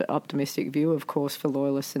take an optimistic view. Of course, for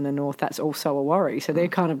loyalists in the north, that's also a worry. So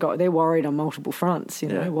they're worried on multiple fronts.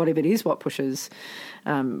 What if it is what pushes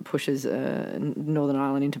Northern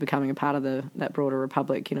Ireland into becoming a part of that broader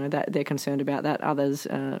republic? That they're concerned about that. Others,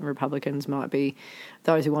 Republicans, might be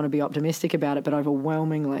those who want to be optimistic about it, but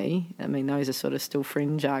overwhelmingly, those are sort of still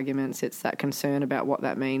fringe arguments. It's that concern about what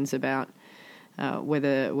that means about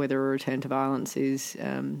whether a return to violence is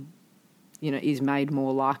made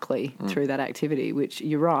more likely through that activity, which,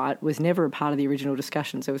 you're right, was never a part of the original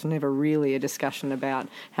discussions. There was never really a discussion about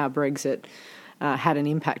how Brexit had an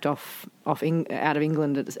impact out of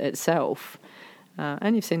England itself.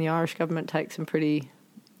 And you've seen the Irish government take some pretty,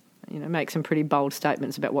 make some pretty bold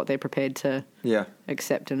statements about what they're prepared to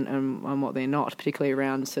accept and what they're not, particularly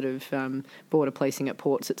around sort of border policing at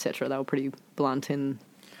ports, etc. They were pretty blunt in.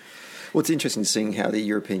 Well, it's interesting seeing how the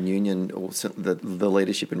European Union or the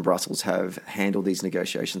leadership in Brussels have handled these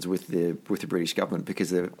negotiations with the British government, because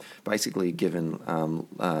they've basically given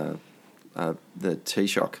the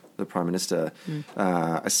Taoiseach, the Prime Minister,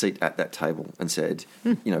 a seat at that table and said,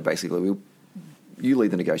 basically, you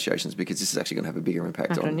lead the negotiations because this is actually going to have a bigger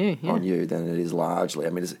impact on you than it is largely.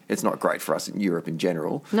 It's not great for us in Europe in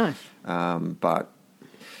general. No. But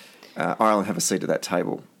Ireland have a seat at that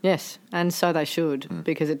table. Yes, and so they should,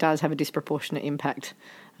 because it does have a disproportionate impact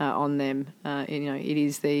on them. It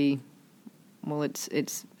is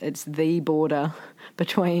it's the border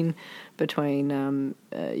between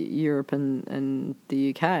Europe and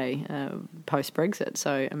the UK post Brexit.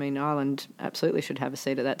 So Ireland absolutely should have a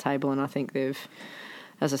seat at that table, and I think they've,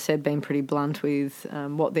 as I said, been pretty blunt with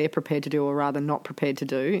what they're prepared to do, or rather not prepared to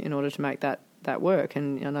do, in order to make that work.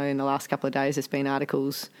 And I know in the last couple of days there's been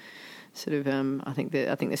articles. Sort of, I think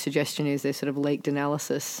the suggestion is there's sort of leaked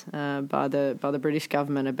analysis by the British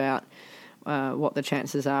government about what the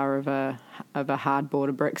chances are of a hard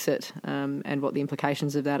border Brexit, and what the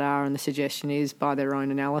implications of that are. And the suggestion is, by their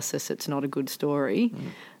own analysis, it's not a good story,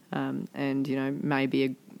 and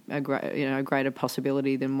maybe a greater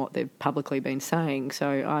possibility than what they've publicly been saying. So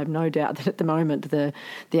I have no doubt that at the moment the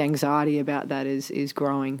anxiety about that is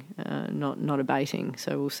growing, not abating.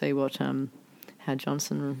 So we'll see how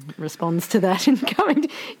Johnson responds to that in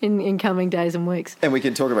coming days and weeks. And we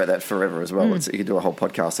can talk about that forever as well. You can do a whole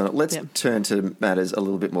podcast on it. Let's turn to matters a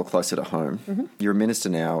little bit more closer to home. You're a minister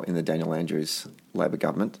now in the Daniel Andrews Labor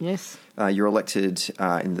government. Yes. You're elected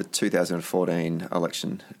in the 2014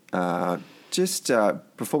 election. Just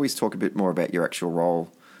before we talk a bit more about your actual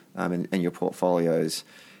role and your portfolios,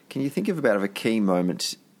 can you think of about a key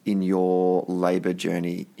moment in your Labor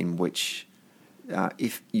journey in which,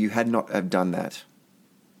 if you had not have done that,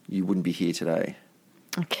 you wouldn't be here today?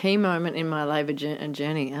 A key moment in my Labor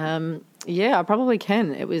journey? I probably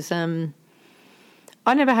can. It was,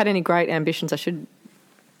 I never had any great ambitions. I should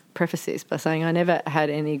preface this by saying I never had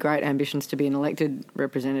any great ambitions to be an elected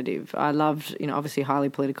representative. I loved, obviously highly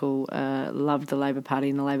political, loved the Labor Party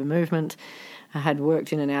and the Labor movement. I had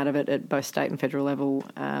worked in and out of it at both state and federal level,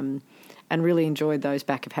 and really enjoyed those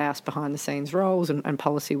back of house, behind the scenes roles and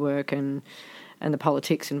policy work and the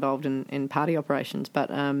politics involved in party operations, but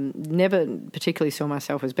never particularly saw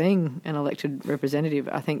myself as being an elected representative.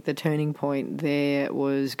 I think the turning point there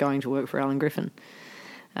was going to work for Alan Griffin.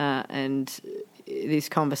 And this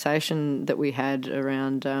conversation that we had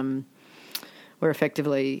around where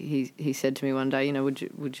effectively he said to me one day,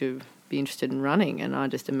 would you be interested in running? And I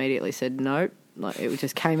just immediately said no. Like, it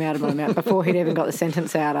just came out of my mouth. Before he'd even got the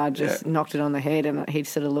sentence out, I just knocked it on the head, and he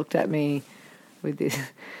sort of looked at me with this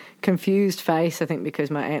confused face, I think because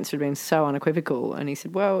my answer had been so unequivocal. And he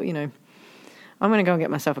said, well, you know, I'm going to go and get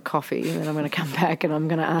myself a coffee, and then I'm going to come back and I'm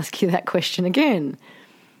going to ask you that question again.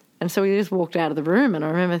 And so we just walked out of the room, and I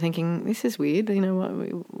remember thinking, this is weird, you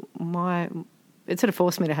know, why? It sort of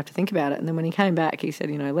forced me to have to think about it. And then when he came back, he said,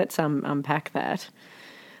 you know, let's unpack that.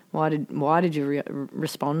 Why did you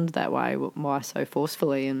respond that way? Why so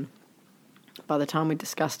forcefully? And by the time we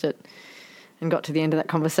discussed it and got to the end of that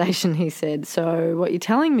conversation, he said, so what you're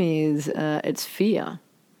telling me is it's fear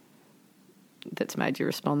that's made you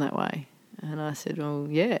respond that way. And I said, well,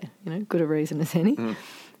 yeah, you know, good a reason as any.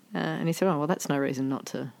 And he said, oh, well, that's no reason not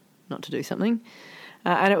to do something.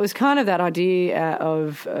 And it was kind of that idea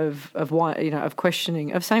of why, you know, of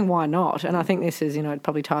questioning, of saying why not. And I think this is, you know, it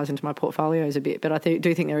probably ties into my portfolios a bit, but I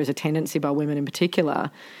do think there is a tendency by women in particular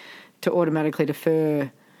to automatically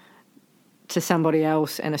defer to somebody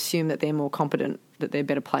else and assume that they're more competent, that they're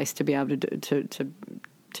better placed to be able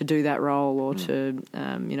to do that role or to,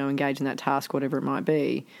 you know, engage in that task, whatever it might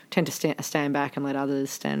be. Tend to stand back and let others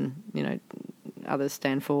stand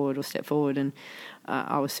forward or step forward. And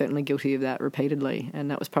I was certainly guilty of that repeatedly.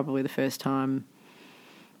 And that was probably the first time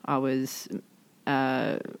I was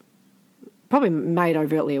probably made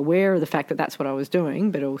overtly aware of the fact that that's what I was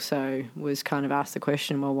doing, but also was kind of asked the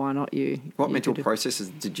question, well, why not you? What mental processes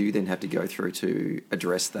did you then have to go through to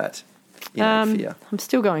address that fear? I'm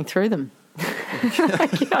still going through them.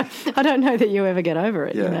 I don't know that you ever get over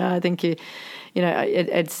it. Yeah. You know, I think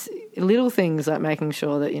it's little things like making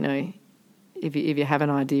sure that, you know, if you have an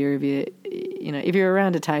idea, if you're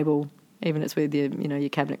around a table, even if it's with your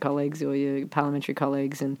cabinet colleagues or your parliamentary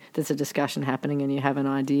colleagues, and there's a discussion happening and you have an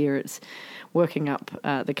idea, it's working up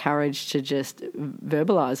the courage to just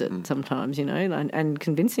verbalise it sometimes, you know, and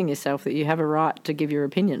convincing yourself that you have a right to give your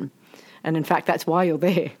opinion. And in fact, that's why you're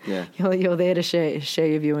there. Yeah. You're there to share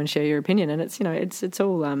your view and share your opinion. And it's, you know, it's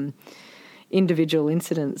all individual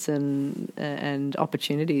incidents and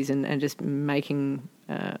opportunities, and just making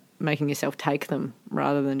yourself take them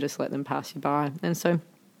rather than just let them pass you by. And so,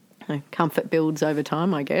 you know, comfort builds over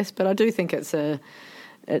time, I guess. But I do think it's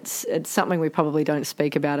something we probably don't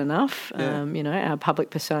speak about enough. Yeah. You know, our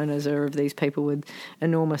public personas are of these people with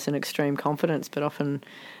enormous and extreme confidence, but often,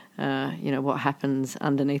 you know, what happens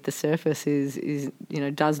underneath the surface is you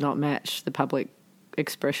know, does not match the public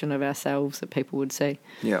expression of ourselves that people would see.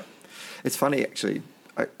 Yeah. It's funny, actually.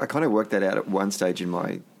 I kind of worked that out at one stage in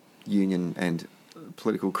my union and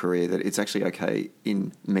political career, that it's actually okay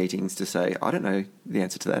in meetings to say, I don't know the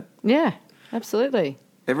answer to that. Yeah, absolutely.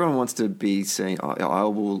 Everyone wants to be seen,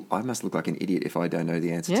 I must look like an idiot if I don't know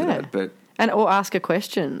the answer to that. Or ask a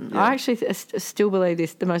question. Yeah. I actually still believe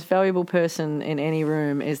this. The most valuable person in any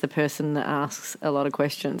room is the person that asks a lot of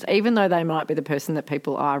questions, even though they might be the person that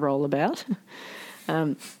people eye roll about.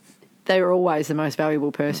 They're always the most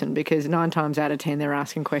valuable person, because 9 times out of 10 they're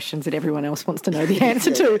asking questions that everyone else wants to know the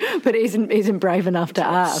answer to, but isn't brave enough to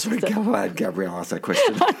ask. So glad Gabrielle asked that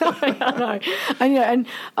question. I know. And, you know, and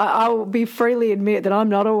I'll be freely admit that I'm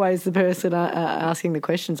not always the person asking the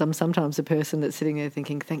questions. I'm sometimes the person that's sitting there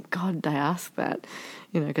thinking, thank God they asked that,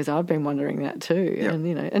 you know, because I've been wondering that too. Yep. And,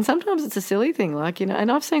 you know, and sometimes it's a silly thing, like, you know,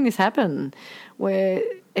 and I've seen this happen where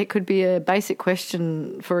it could be a basic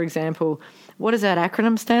question, for example, what does that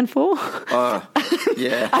acronym stand for?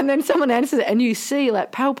 Yeah. And then someone answers it, and you see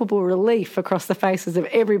like palpable relief across the faces of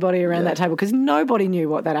everybody around that table, because nobody knew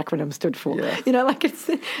what that acronym stood for. Yeah. You know, like it's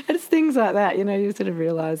things like that. You know, you sort of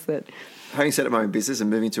realise that. Having set up my own business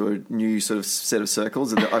and moving to a new sort of set of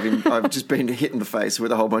circles, and I've just been hit in the face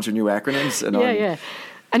with a whole bunch of new acronyms. And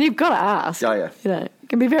and you've got to ask. Oh, yeah. You know, it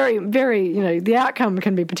can be very, very, you know, the outcome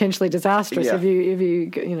can be potentially disastrous if you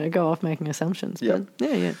go off making assumptions. Yeah.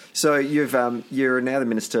 But, yeah. So you're now the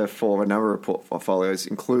Minister for a number of portfolios,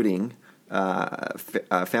 including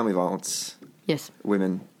family violence, yes,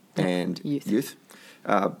 women and youth.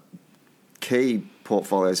 Key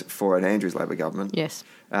portfolios for an Andrews Labor government. Yes.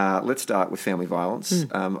 Let's start with family violence.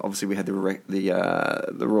 Obviously, we had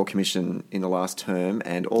the Royal Commission in the last term,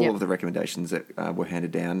 and all of the recommendations that were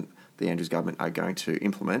handed down, the Andrews government are going to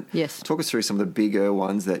implement. Yes. Talk us through some of the bigger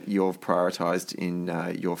ones that you've prioritised in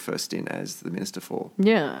your first stint as the Minister for.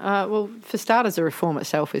 Yeah. Well, for starters, the reform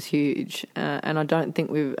itself is huge, and I don't think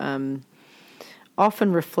we've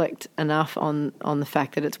often reflect enough on the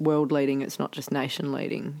fact that it's world leading. It's not just nation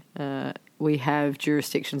leading. We have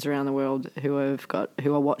jurisdictions around the world who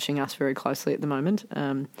are watching us very closely at the moment,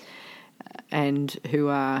 and who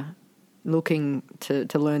are looking to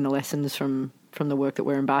learn the lessons from the work that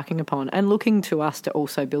we're embarking upon, and looking to us to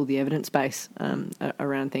also build the evidence base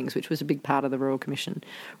around things, which was a big part of the Royal Commission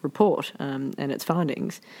report and its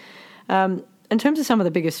findings. In terms of some of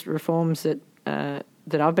the biggest reforms that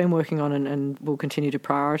I've been working on and will continue to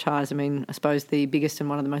prioritise, I mean, I suppose the biggest and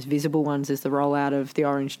one of the most visible ones is the rollout of the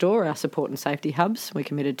Orange Door, our support and safety hubs. We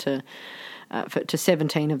committed to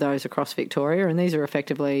 17 of those across Victoria, and these are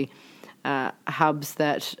effectively hubs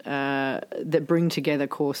that bring together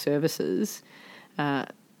core services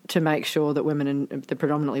to make sure that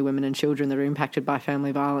predominantly women and children that are impacted by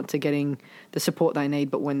family violence are getting the support they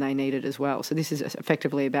need, but when they need it as well. So this is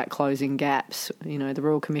effectively about closing gaps. You know, the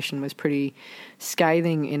Royal Commission was pretty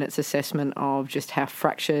scathing in its assessment of just how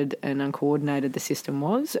fractured and uncoordinated the system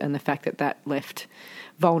was, and the fact that left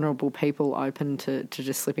vulnerable people open to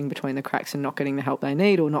just slipping between the cracks and not getting the help they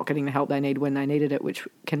need, or not getting the help they need when they needed it, which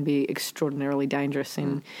can be extraordinarily dangerous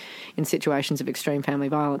in situations of extreme family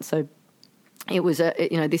violence. So it was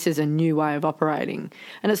this is a new way of operating,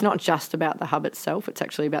 and it's not just about the hub itself. It's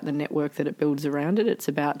actually about the network that it builds around it. It's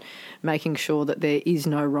about making sure that there is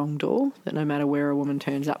no wrong door, that no matter where a woman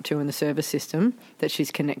turns up to in the service system, that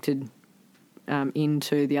she's connected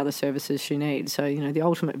into the other services she needs. So, the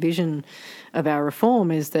ultimate vision of our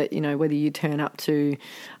reform is that, whether you turn up to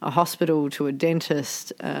a hospital, to a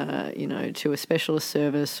dentist, to a specialist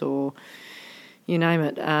service, or you name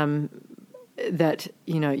it, that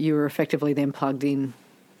you are effectively then plugged in,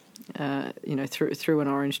 through an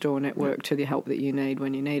Orange Door network to the help that you need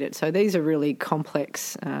when you need it. So these are really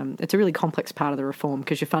complex. It's a really complex part of the reform,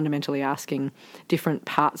 because you're fundamentally asking different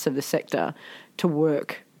parts of the sector to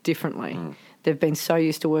work differently. They've been so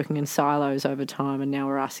used to working in silos over time, and now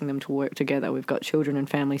we're asking them to work together. We've got children and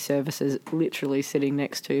family services literally sitting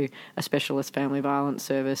next to a specialist family violence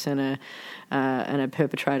service and a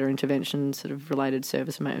perpetrator intervention sort of related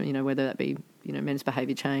service, whether that be men's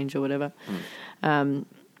behaviour change or whatever. And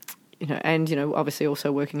obviously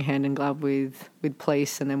also working hand in glove with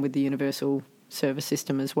police, and then with the universal service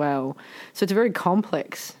system as well. So it's a very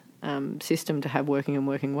complex system to have working and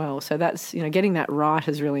working well. So that's, getting that right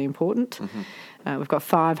is really important. We've got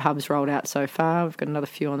 5 hubs rolled out so far. We've got another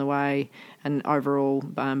few on the way, and overall,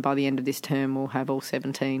 by the end of this term, we'll have all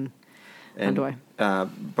 17 underway.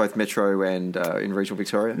 Both Metro and in regional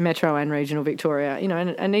Victoria? Metro and regional Victoria,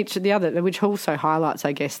 and each of the other, which also highlights,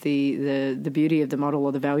 I guess, the beauty of the model,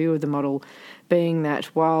 or the value of the model, being that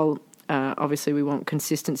while obviously we want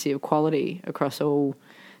consistency of quality across all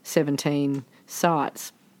 17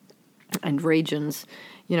 sites and regions,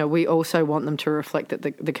 we also want them to reflect that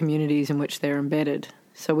the communities in which they're embedded.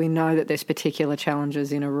 So we know that there's particular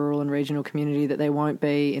challenges in a rural and regional community that there won't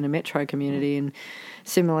be in a metro community, and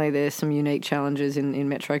similarly there's some unique challenges in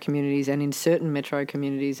metro communities and in certain metro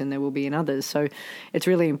communities, and there will be in others. So it's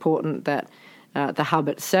really important that the hub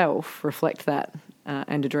itself reflect that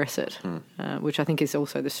and address it, which I think is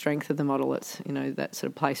also the strength of the model. It's, that sort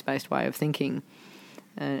of place-based way of thinking.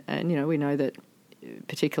 And we know that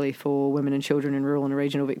particularly for women and children in rural and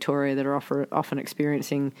regional Victoria that are often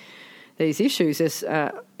experiencing these issues, is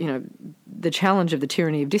the challenge of the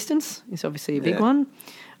tyranny of distance is obviously a big one,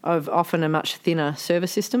 of often a much thinner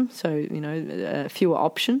service system, so fewer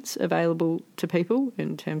options available to people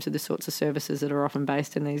in terms of the sorts of services that are often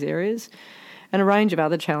based in these areas, and a range of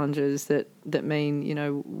other challenges that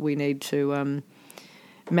mean we need to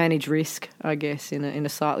manage risk, I guess, in a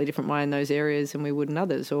slightly different way in those areas than we would in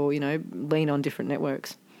others, or lean on different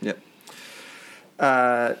networks. Yep.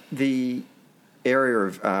 The area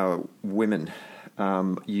of women,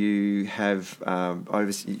 you have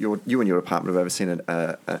you and your department have overseen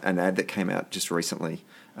an ad that came out just recently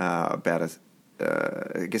about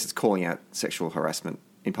I guess it's calling out sexual harassment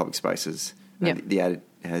in public spaces. Yep. The ad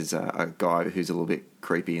has a guy who's a little bit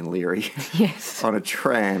creepy and leery yes. on a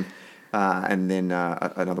tram. And then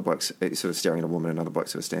another bloke sort of staring at a woman, another bloke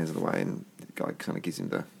sort of stands in the way, and the guy kind of gives him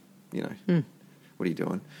the, what are you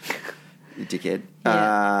doing, you dickhead?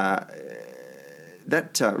 Yeah.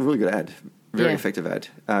 That really good ad, very effective ad.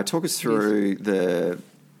 Talk us through the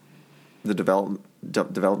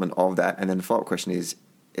development of that, and then the follow-up question is,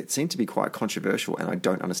 it seemed to be quite controversial, and I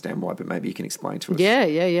don't understand why, but maybe you can explain to us.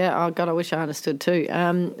 Yeah. Oh, God, I wish I understood too.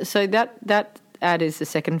 So that ad is the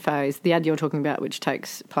second phase. The ad you're talking about, which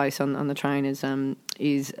takes place on the train, is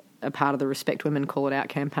a part of the Respect Women Call It Out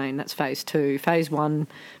campaign. That's phase 2. Phase 1,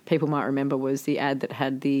 people might remember, was the ad that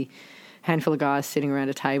had the handful of guys sitting around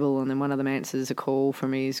a table, and then one of them answers a call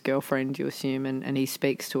from his girlfriend, you assume, and he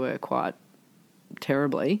speaks to her quite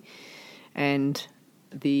terribly. And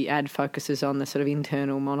the ad focuses on the sort of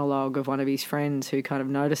internal monologue of one of his friends who kind of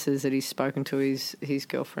notices that he's spoken to his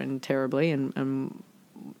girlfriend terribly and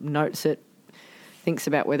notes it thinks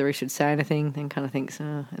about whether he should say anything, then kind of thinks,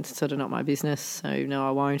 it's sort of not my business, so no,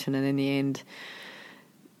 I won't. And then in the end,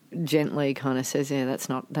 gently kind of says, yeah, that's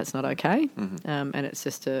not okay. And it's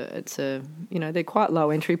just they're quite low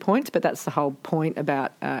entry points, but that's the whole point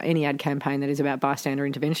about any ad campaign that is about bystander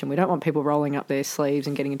intervention. We don't want people rolling up their sleeves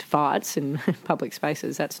and getting into fights in public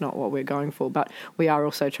spaces. That's not what we're going for. But we are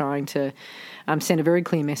also trying to send a very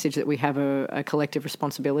clear message that we have a collective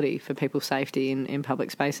responsibility for people's safety in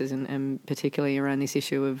public spaces, and particularly around this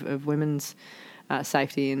issue of women's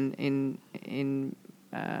safety in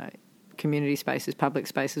community spaces, public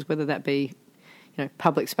spaces, whether that be,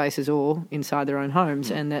 public spaces or inside their own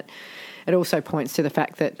homes. And that it also points to the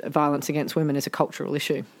fact that violence against women is a cultural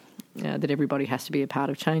issue that everybody has to be a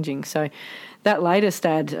part of changing. So that latest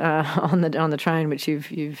ad on the train, which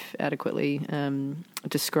you've adequately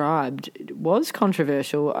described, was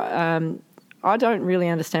controversial. I don't really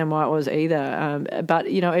understand why it was either, but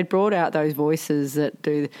it brought out those voices that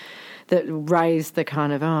raise the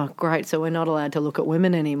kind of, oh great, so we're not allowed to look at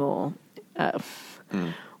women anymore.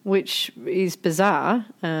 Which is bizarre,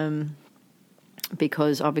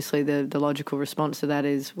 because obviously the logical response to that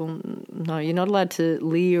is, well, no, you're not allowed to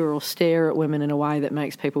leer or stare at women in a way that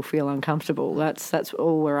makes people feel uncomfortable. That's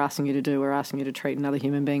all we're asking you to do. We're asking you to treat another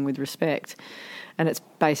human being with respect, and it's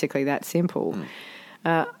basically that simple.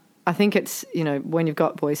 I think it's, when you've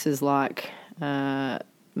got voices like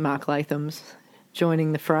Mark Latham's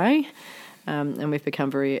joining the fray. And we've become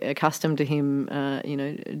very accustomed to him,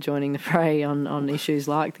 joining the fray on issues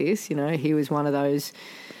like this. He was one of those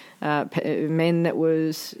men that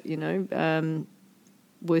was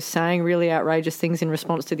saying really outrageous things in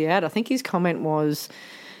response to the ad. I think his comment was,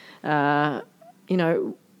 the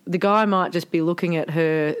guy might just be looking at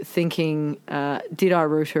her thinking, did I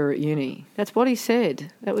root her at uni? That's what he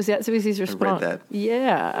said. That was his response. I read that.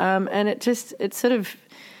 Yeah, and it sort of...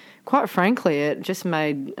 Quite frankly, it just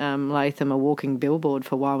made Latham a walking billboard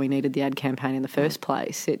for why we needed the ad campaign in the first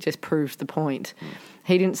place. It just proved the point.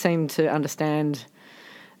 He didn't seem to understand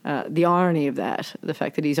the irony of that, the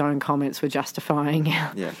fact that his own comments were justifying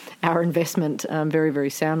our investment very,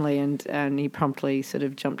 very soundly, and he promptly sort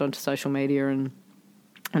of jumped onto social media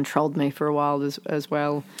and trolled me for a while as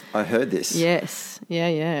well. I heard this. Yes.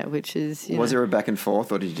 Yeah, which is... Was there a back and forth,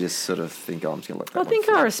 or did you just sort of think, I'm just going to let that I think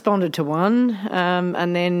I responded to one,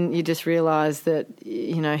 and then you just realise that,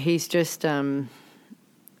 he's just,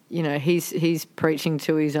 he's preaching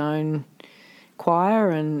to his own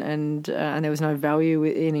choir, and there was no value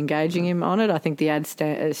in engaging him on it. I think the ad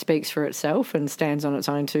speaks for itself and stands on its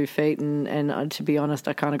own 2 feet, and to be honest,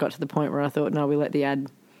 I kind of got to the point where I thought, no, we let the ad...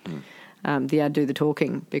 the ad do the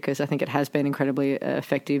talking, because I think it has been incredibly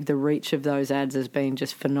effective. The reach of those ads has been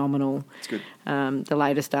just phenomenal. It's good. The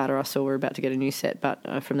latest data I saw, we're about to get a new set,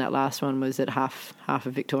 but from that last one was that half of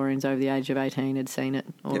Victorians over the age of 18 had seen it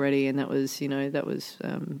already, and that was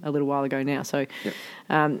a little while ago now. So,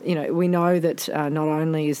 we know that not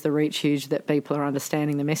only is the reach huge, that people are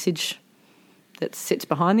understanding the message that sits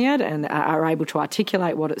behind the ad and are able to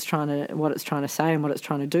articulate what it's trying to say and what it's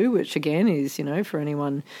trying to do, which again is, for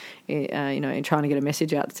anyone, in trying to get a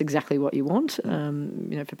message out, that's exactly what you want.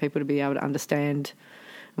 For people to be able to understand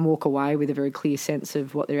and walk away with a very clear sense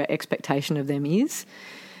of what their expectation of them is.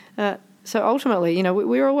 So ultimately,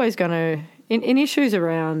 we're always going to, in issues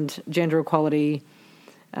around gender equality,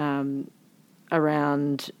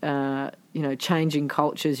 around changing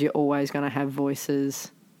cultures, you're always going to have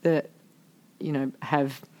voices that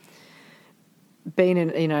have been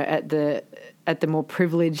at the more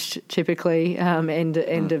privileged, typically,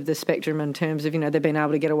 end of the spectrum in terms of, they've been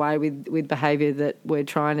able to get away with behaviour that we're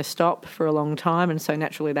trying to stop for a long time, and so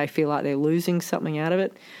naturally they feel like they're losing something out of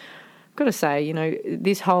it. I've got to say,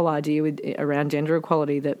 this whole idea around gender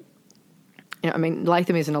equality that,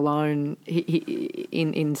 Latham isn't alone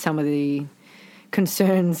in some of the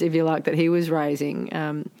concerns, if you like, that he was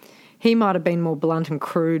raising. He might have been more blunt and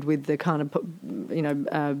crude with the kind of,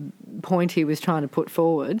 point he was trying to put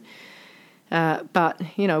forward. But,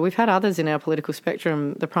 we've had others in our political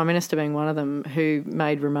spectrum, the Prime Minister being one of them, who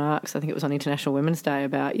made remarks, I think it was on International Women's Day,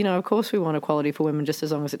 about, of course we want equality for women just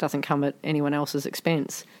as long as it doesn't come at anyone else's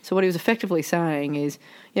expense. So what he was effectively saying is,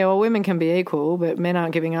 women can be equal, but men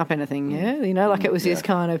aren't giving up anything, it was this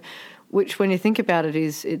kind of, which when you think about it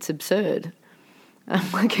it's absurd.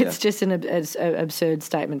 It's just an absurd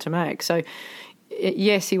statement to make. So,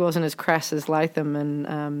 yes, he wasn't as crass as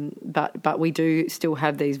Latham, but we do still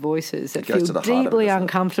have these voices that feel deeply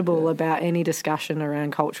uncomfortable about any discussion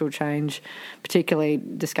around cultural change, particularly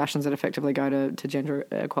discussions that effectively go to gender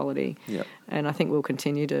equality. Yep. And I think we'll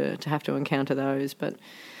continue to have to encounter those. But,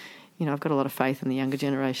 I've got a lot of faith in the younger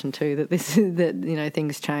generation too, that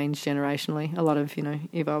things change generationally. A lot of,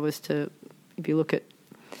 if you look at,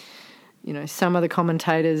 some of the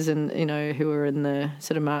commentators and, who are in the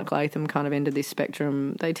sort of Mark Latham kind of end of this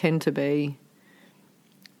spectrum, they tend to be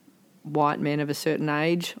white men of a certain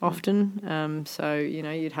age often. So,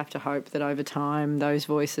 you'd have to hope that over time those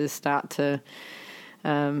voices start to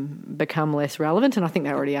become less relevant, and I think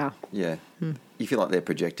they already are. Yeah. You feel like they're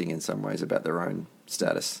projecting in some ways about their own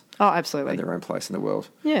status. Oh, absolutely. And their own place in the world.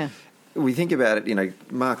 Yeah. We think about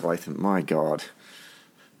it, Mark Latham, my God.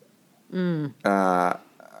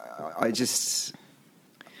 I just...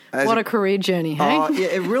 What a career journey, hey? Yeah,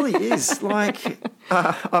 it really is. Like,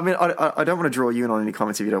 I don't want to draw you in on any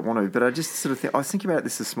comments if you don't want to, but I just sort of think... I was thinking about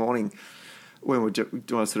this morning when we were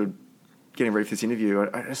doing sort of getting ready for this interview.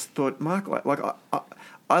 I just thought, Mark,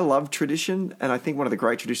 I love tradition, and I think one of the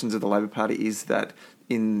great traditions of the Labor Party is that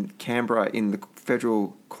in Canberra, in the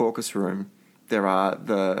federal caucus room, there are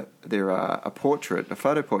a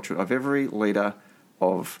photo portrait of every leader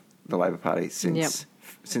of the Labor Party since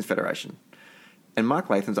Federation. And Mark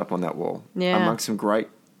Latham's up on that wall amongst some great,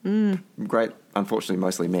 unfortunately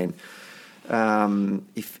mostly men. And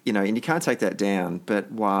you can't take that down, but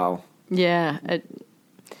wow. Yeah.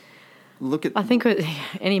 I think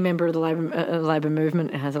any member of the Labor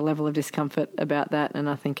movement has a level of discomfort about that, and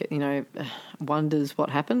I think it, wonders what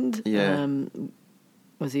happened. Yeah.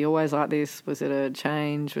 Was he always like this? Was it a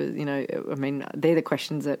change? They're the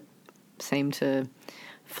questions that seem to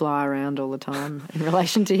fly around all the time in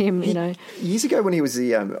relation to him. Years ago, when he was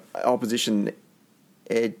the opposition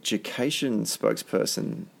education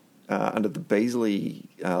spokesperson under the Beazley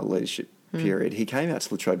leadership period, he came out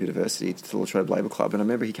to Latrobe University, to the Latrobe Labor Club, and I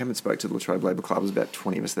remember he came and spoke to the Latrobe Labor Club. There was about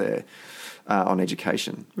 20 of us there on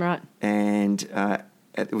education. Right. And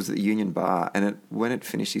it was at the Union Bar, and when it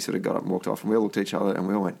finished, he sort of got up and walked off, and we all looked at each other and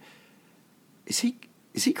we all went, is he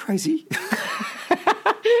crazy?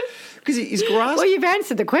 Because his grasp... Well, you've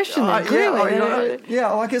answered the question then, clearly.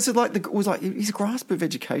 I guess his grasp of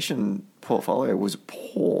education portfolio was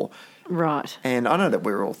poor. Right. And I know that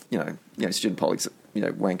we're all, student politics,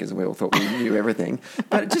 wankers, and we all thought we knew everything.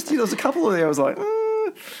 But just, there was a couple of there I was like,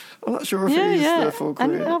 I'm not sure if it is the full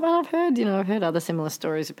career. And I've heard other similar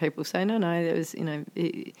stories of people say, no, there was,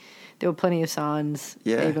 there were plenty of signs,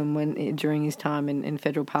 even when during his time in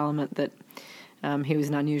federal parliament, that he was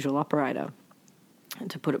an unusual operator,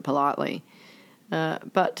 to put it politely.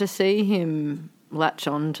 But to see him latch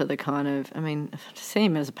on to the kind of, to see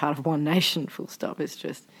him as a part of One Nation, full stop, it's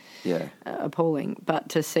just appalling. But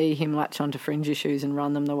to see him latch on to fringe issues and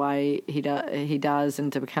run them the way he does,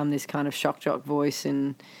 and to become this kind of shock jock voice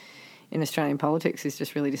in Australian politics is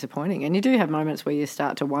just really disappointing. And you do have moments where you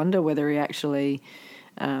start to wonder whether he actually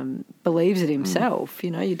believes it himself.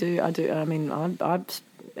 You do. I do. I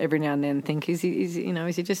every now and then think, is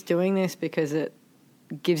he just doing this because it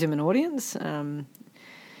gives him an audience? Or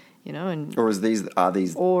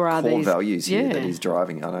these core values here that he's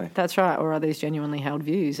driving? I know that's right. Or are these genuinely held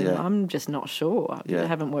views? And I'm just not sure. I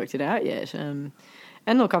haven't worked it out yet.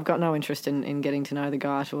 And look, I've got no interest in getting to know the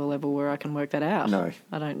guy to a level where I can work that out. No,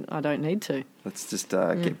 I don't need to. Let's just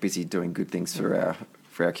get busy doing good things for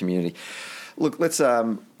our community. Look, let's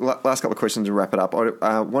last couple of questions to wrap it up.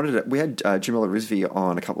 We had Jamila Rizvi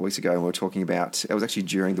on a couple of weeks ago, and we were talking about, it was actually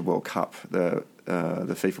during the World Cup, the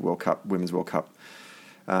FIFA World Cup, Women's World Cup.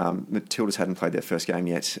 Matildas hadn't played their first game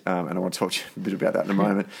yet, and I want to talk to you a bit about that in a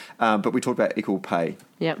moment. But we talked about equal pay.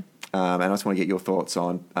 Yep. And I just want to get your thoughts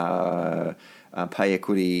on pay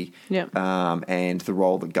equity, and the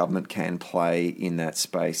role that government can play in that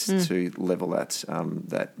space to level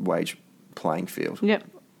that wage playing field. Yep.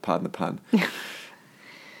 Pardon the pun.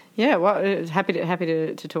 Yeah, well, happy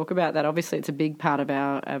to talk about that. Obviously, it's a big part of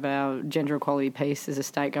our gender equality piece as a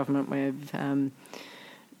state government. We've,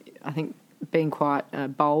 I think, been quite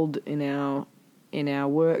bold in our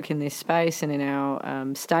work in this space, and in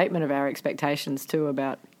our statement of our expectations too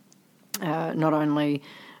about not only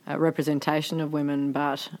representation of women,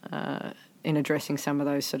 but in addressing some of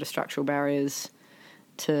those sort of structural barriers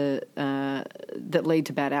that lead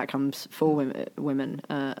to bad outcomes for women.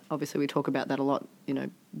 Obviously, we talk about that a lot.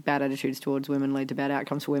 Bad attitudes towards women lead to bad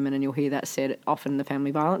outcomes for women, and you'll hear that said often in the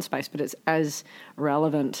family violence space. But it's as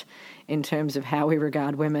relevant in terms of how we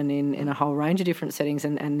regard women in a whole range of different settings,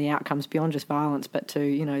 and the outcomes beyond just violence, but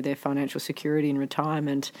to their financial security and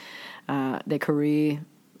retirement, their career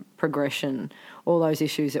progression, all those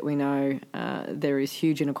issues that we know there is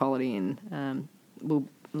huge inequality in. We'll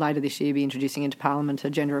later this year be introducing into Parliament a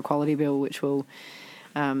gender equality bill, which will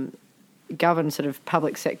govern sort of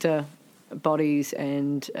public sector bodies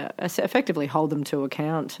and effectively hold them to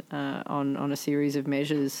account on a series of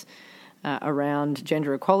measures around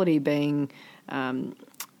gender equality being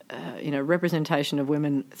representation of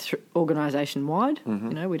women organisation-wide.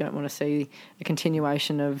 Mm-hmm. We don't want to see a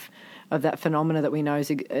continuation of that phenomena that we know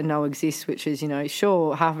exists, which is,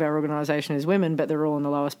 sure, half of our organisation is women, but they're all in the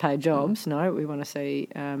lowest paid jobs. Mm-hmm. No, we want to see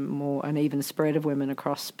more an even spread of women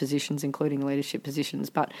across positions, including leadership positions,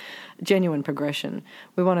 but genuine progression.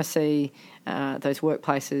 We want to see those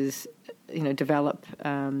workplaces, develop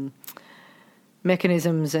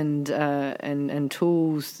mechanisms and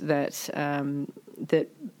tools that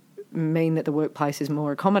mean that the workplace is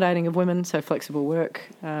more accommodating of women, so flexible work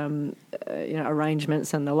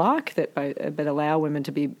arrangements and the like that allow women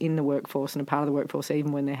to be in the workforce and a part of the workforce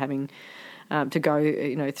even when they're having to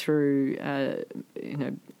go through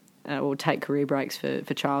or take career breaks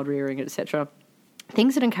for child rearing, etc.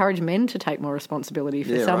 Things that encourage men to take more responsibility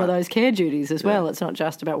for some of those care duties as well. It's not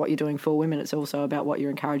just about what you're doing for women; it's also about what you're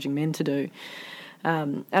encouraging men to do,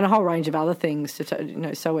 and a whole range of other things.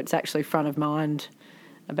 So it's actually front of mind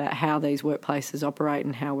about how these workplaces operate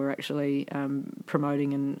and how we're actually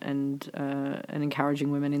promoting and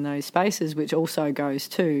encouraging women in those spaces, which also goes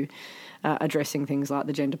to addressing things like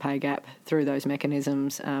the gender pay gap through those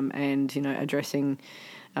mechanisms and addressing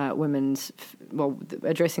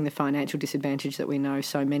addressing the financial disadvantage that we know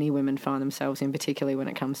so many women find themselves in, particularly when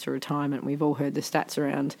it comes to retirement. We've all heard the stats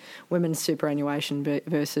around women's superannuation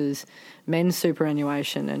versus men's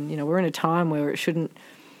superannuation, and we're in a time where it shouldn't.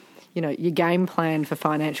 Your game plan for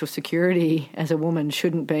financial security as a woman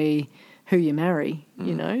shouldn't be who you marry.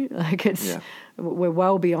 We're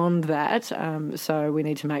well beyond that. So we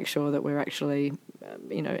need to make sure that we're actually,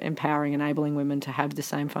 empowering, enabling women to have the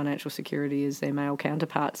same financial security as their male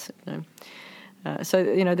counterparts. So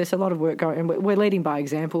there's a lot of work going, and we're leading by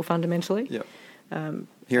example fundamentally. Yep.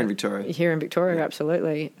 Here in Victoria. Here in Victoria,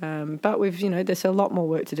 absolutely. But there's a lot more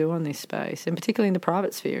work to do on this space, and particularly in the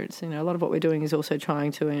private sphere. It's, a lot of what we're doing is also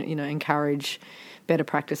trying to, encourage better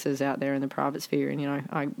practices out there in the private sphere. And,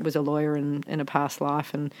 I was a lawyer in a past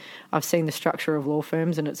life, and I've seen the structure of law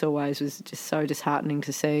firms, and it's always was just so disheartening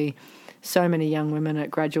to see so many young women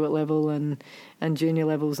at graduate level and junior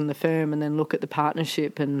levels in the firm, and then look at the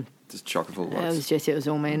partnership and just chock full of it was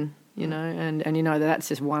all men. And that's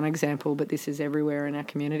just one example, but this is everywhere in our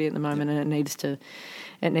community at the moment, and it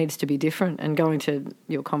needs to be different. And going to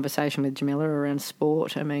your conversation with Jamila around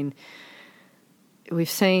sport, I mean, we've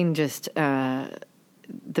seen just how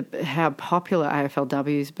popular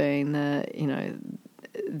AFLW's been.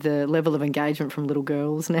 The level of engagement from little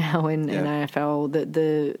girls now in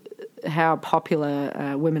AFL. How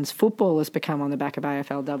popular women's football has become on the back of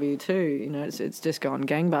AFLW too. It's just gone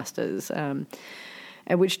gangbusters.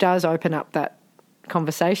 And which does open up that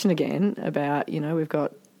conversation again about, we've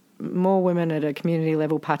got more women at a community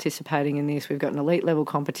level participating in this. We've got an elite level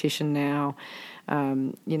competition now,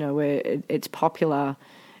 where it's popular.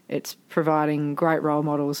 It's providing great role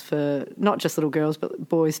models for not just little girls, but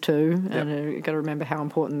boys too. Yep. And you've got to remember how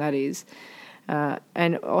important that is.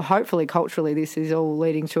 And hopefully culturally this is all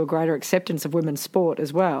leading to a greater acceptance of women's sport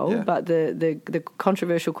as well. Yeah. But the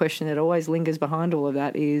controversial question that always lingers behind all of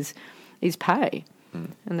that is pay.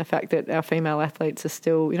 And the fact that our female athletes are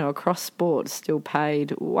still, across sports, still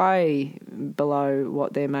paid way below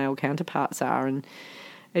what their male counterparts are. And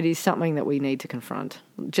it is something that we need to confront,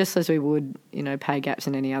 just as we would, pay gaps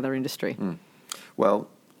in any other industry. Well,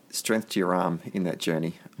 strength to your arm in that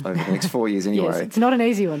journey over the next 4 years anyway. Yes, it's not an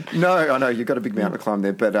easy one. No, I know, you've got a big mountain to climb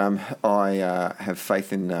there, but I have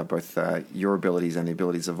faith in both your abilities and the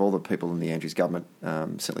abilities of all the people in the Andrews government,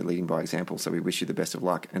 certainly leading by example, so we wish you the best of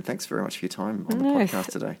luck. And thanks very much for your time on the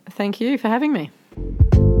podcast today. Thank you for having me.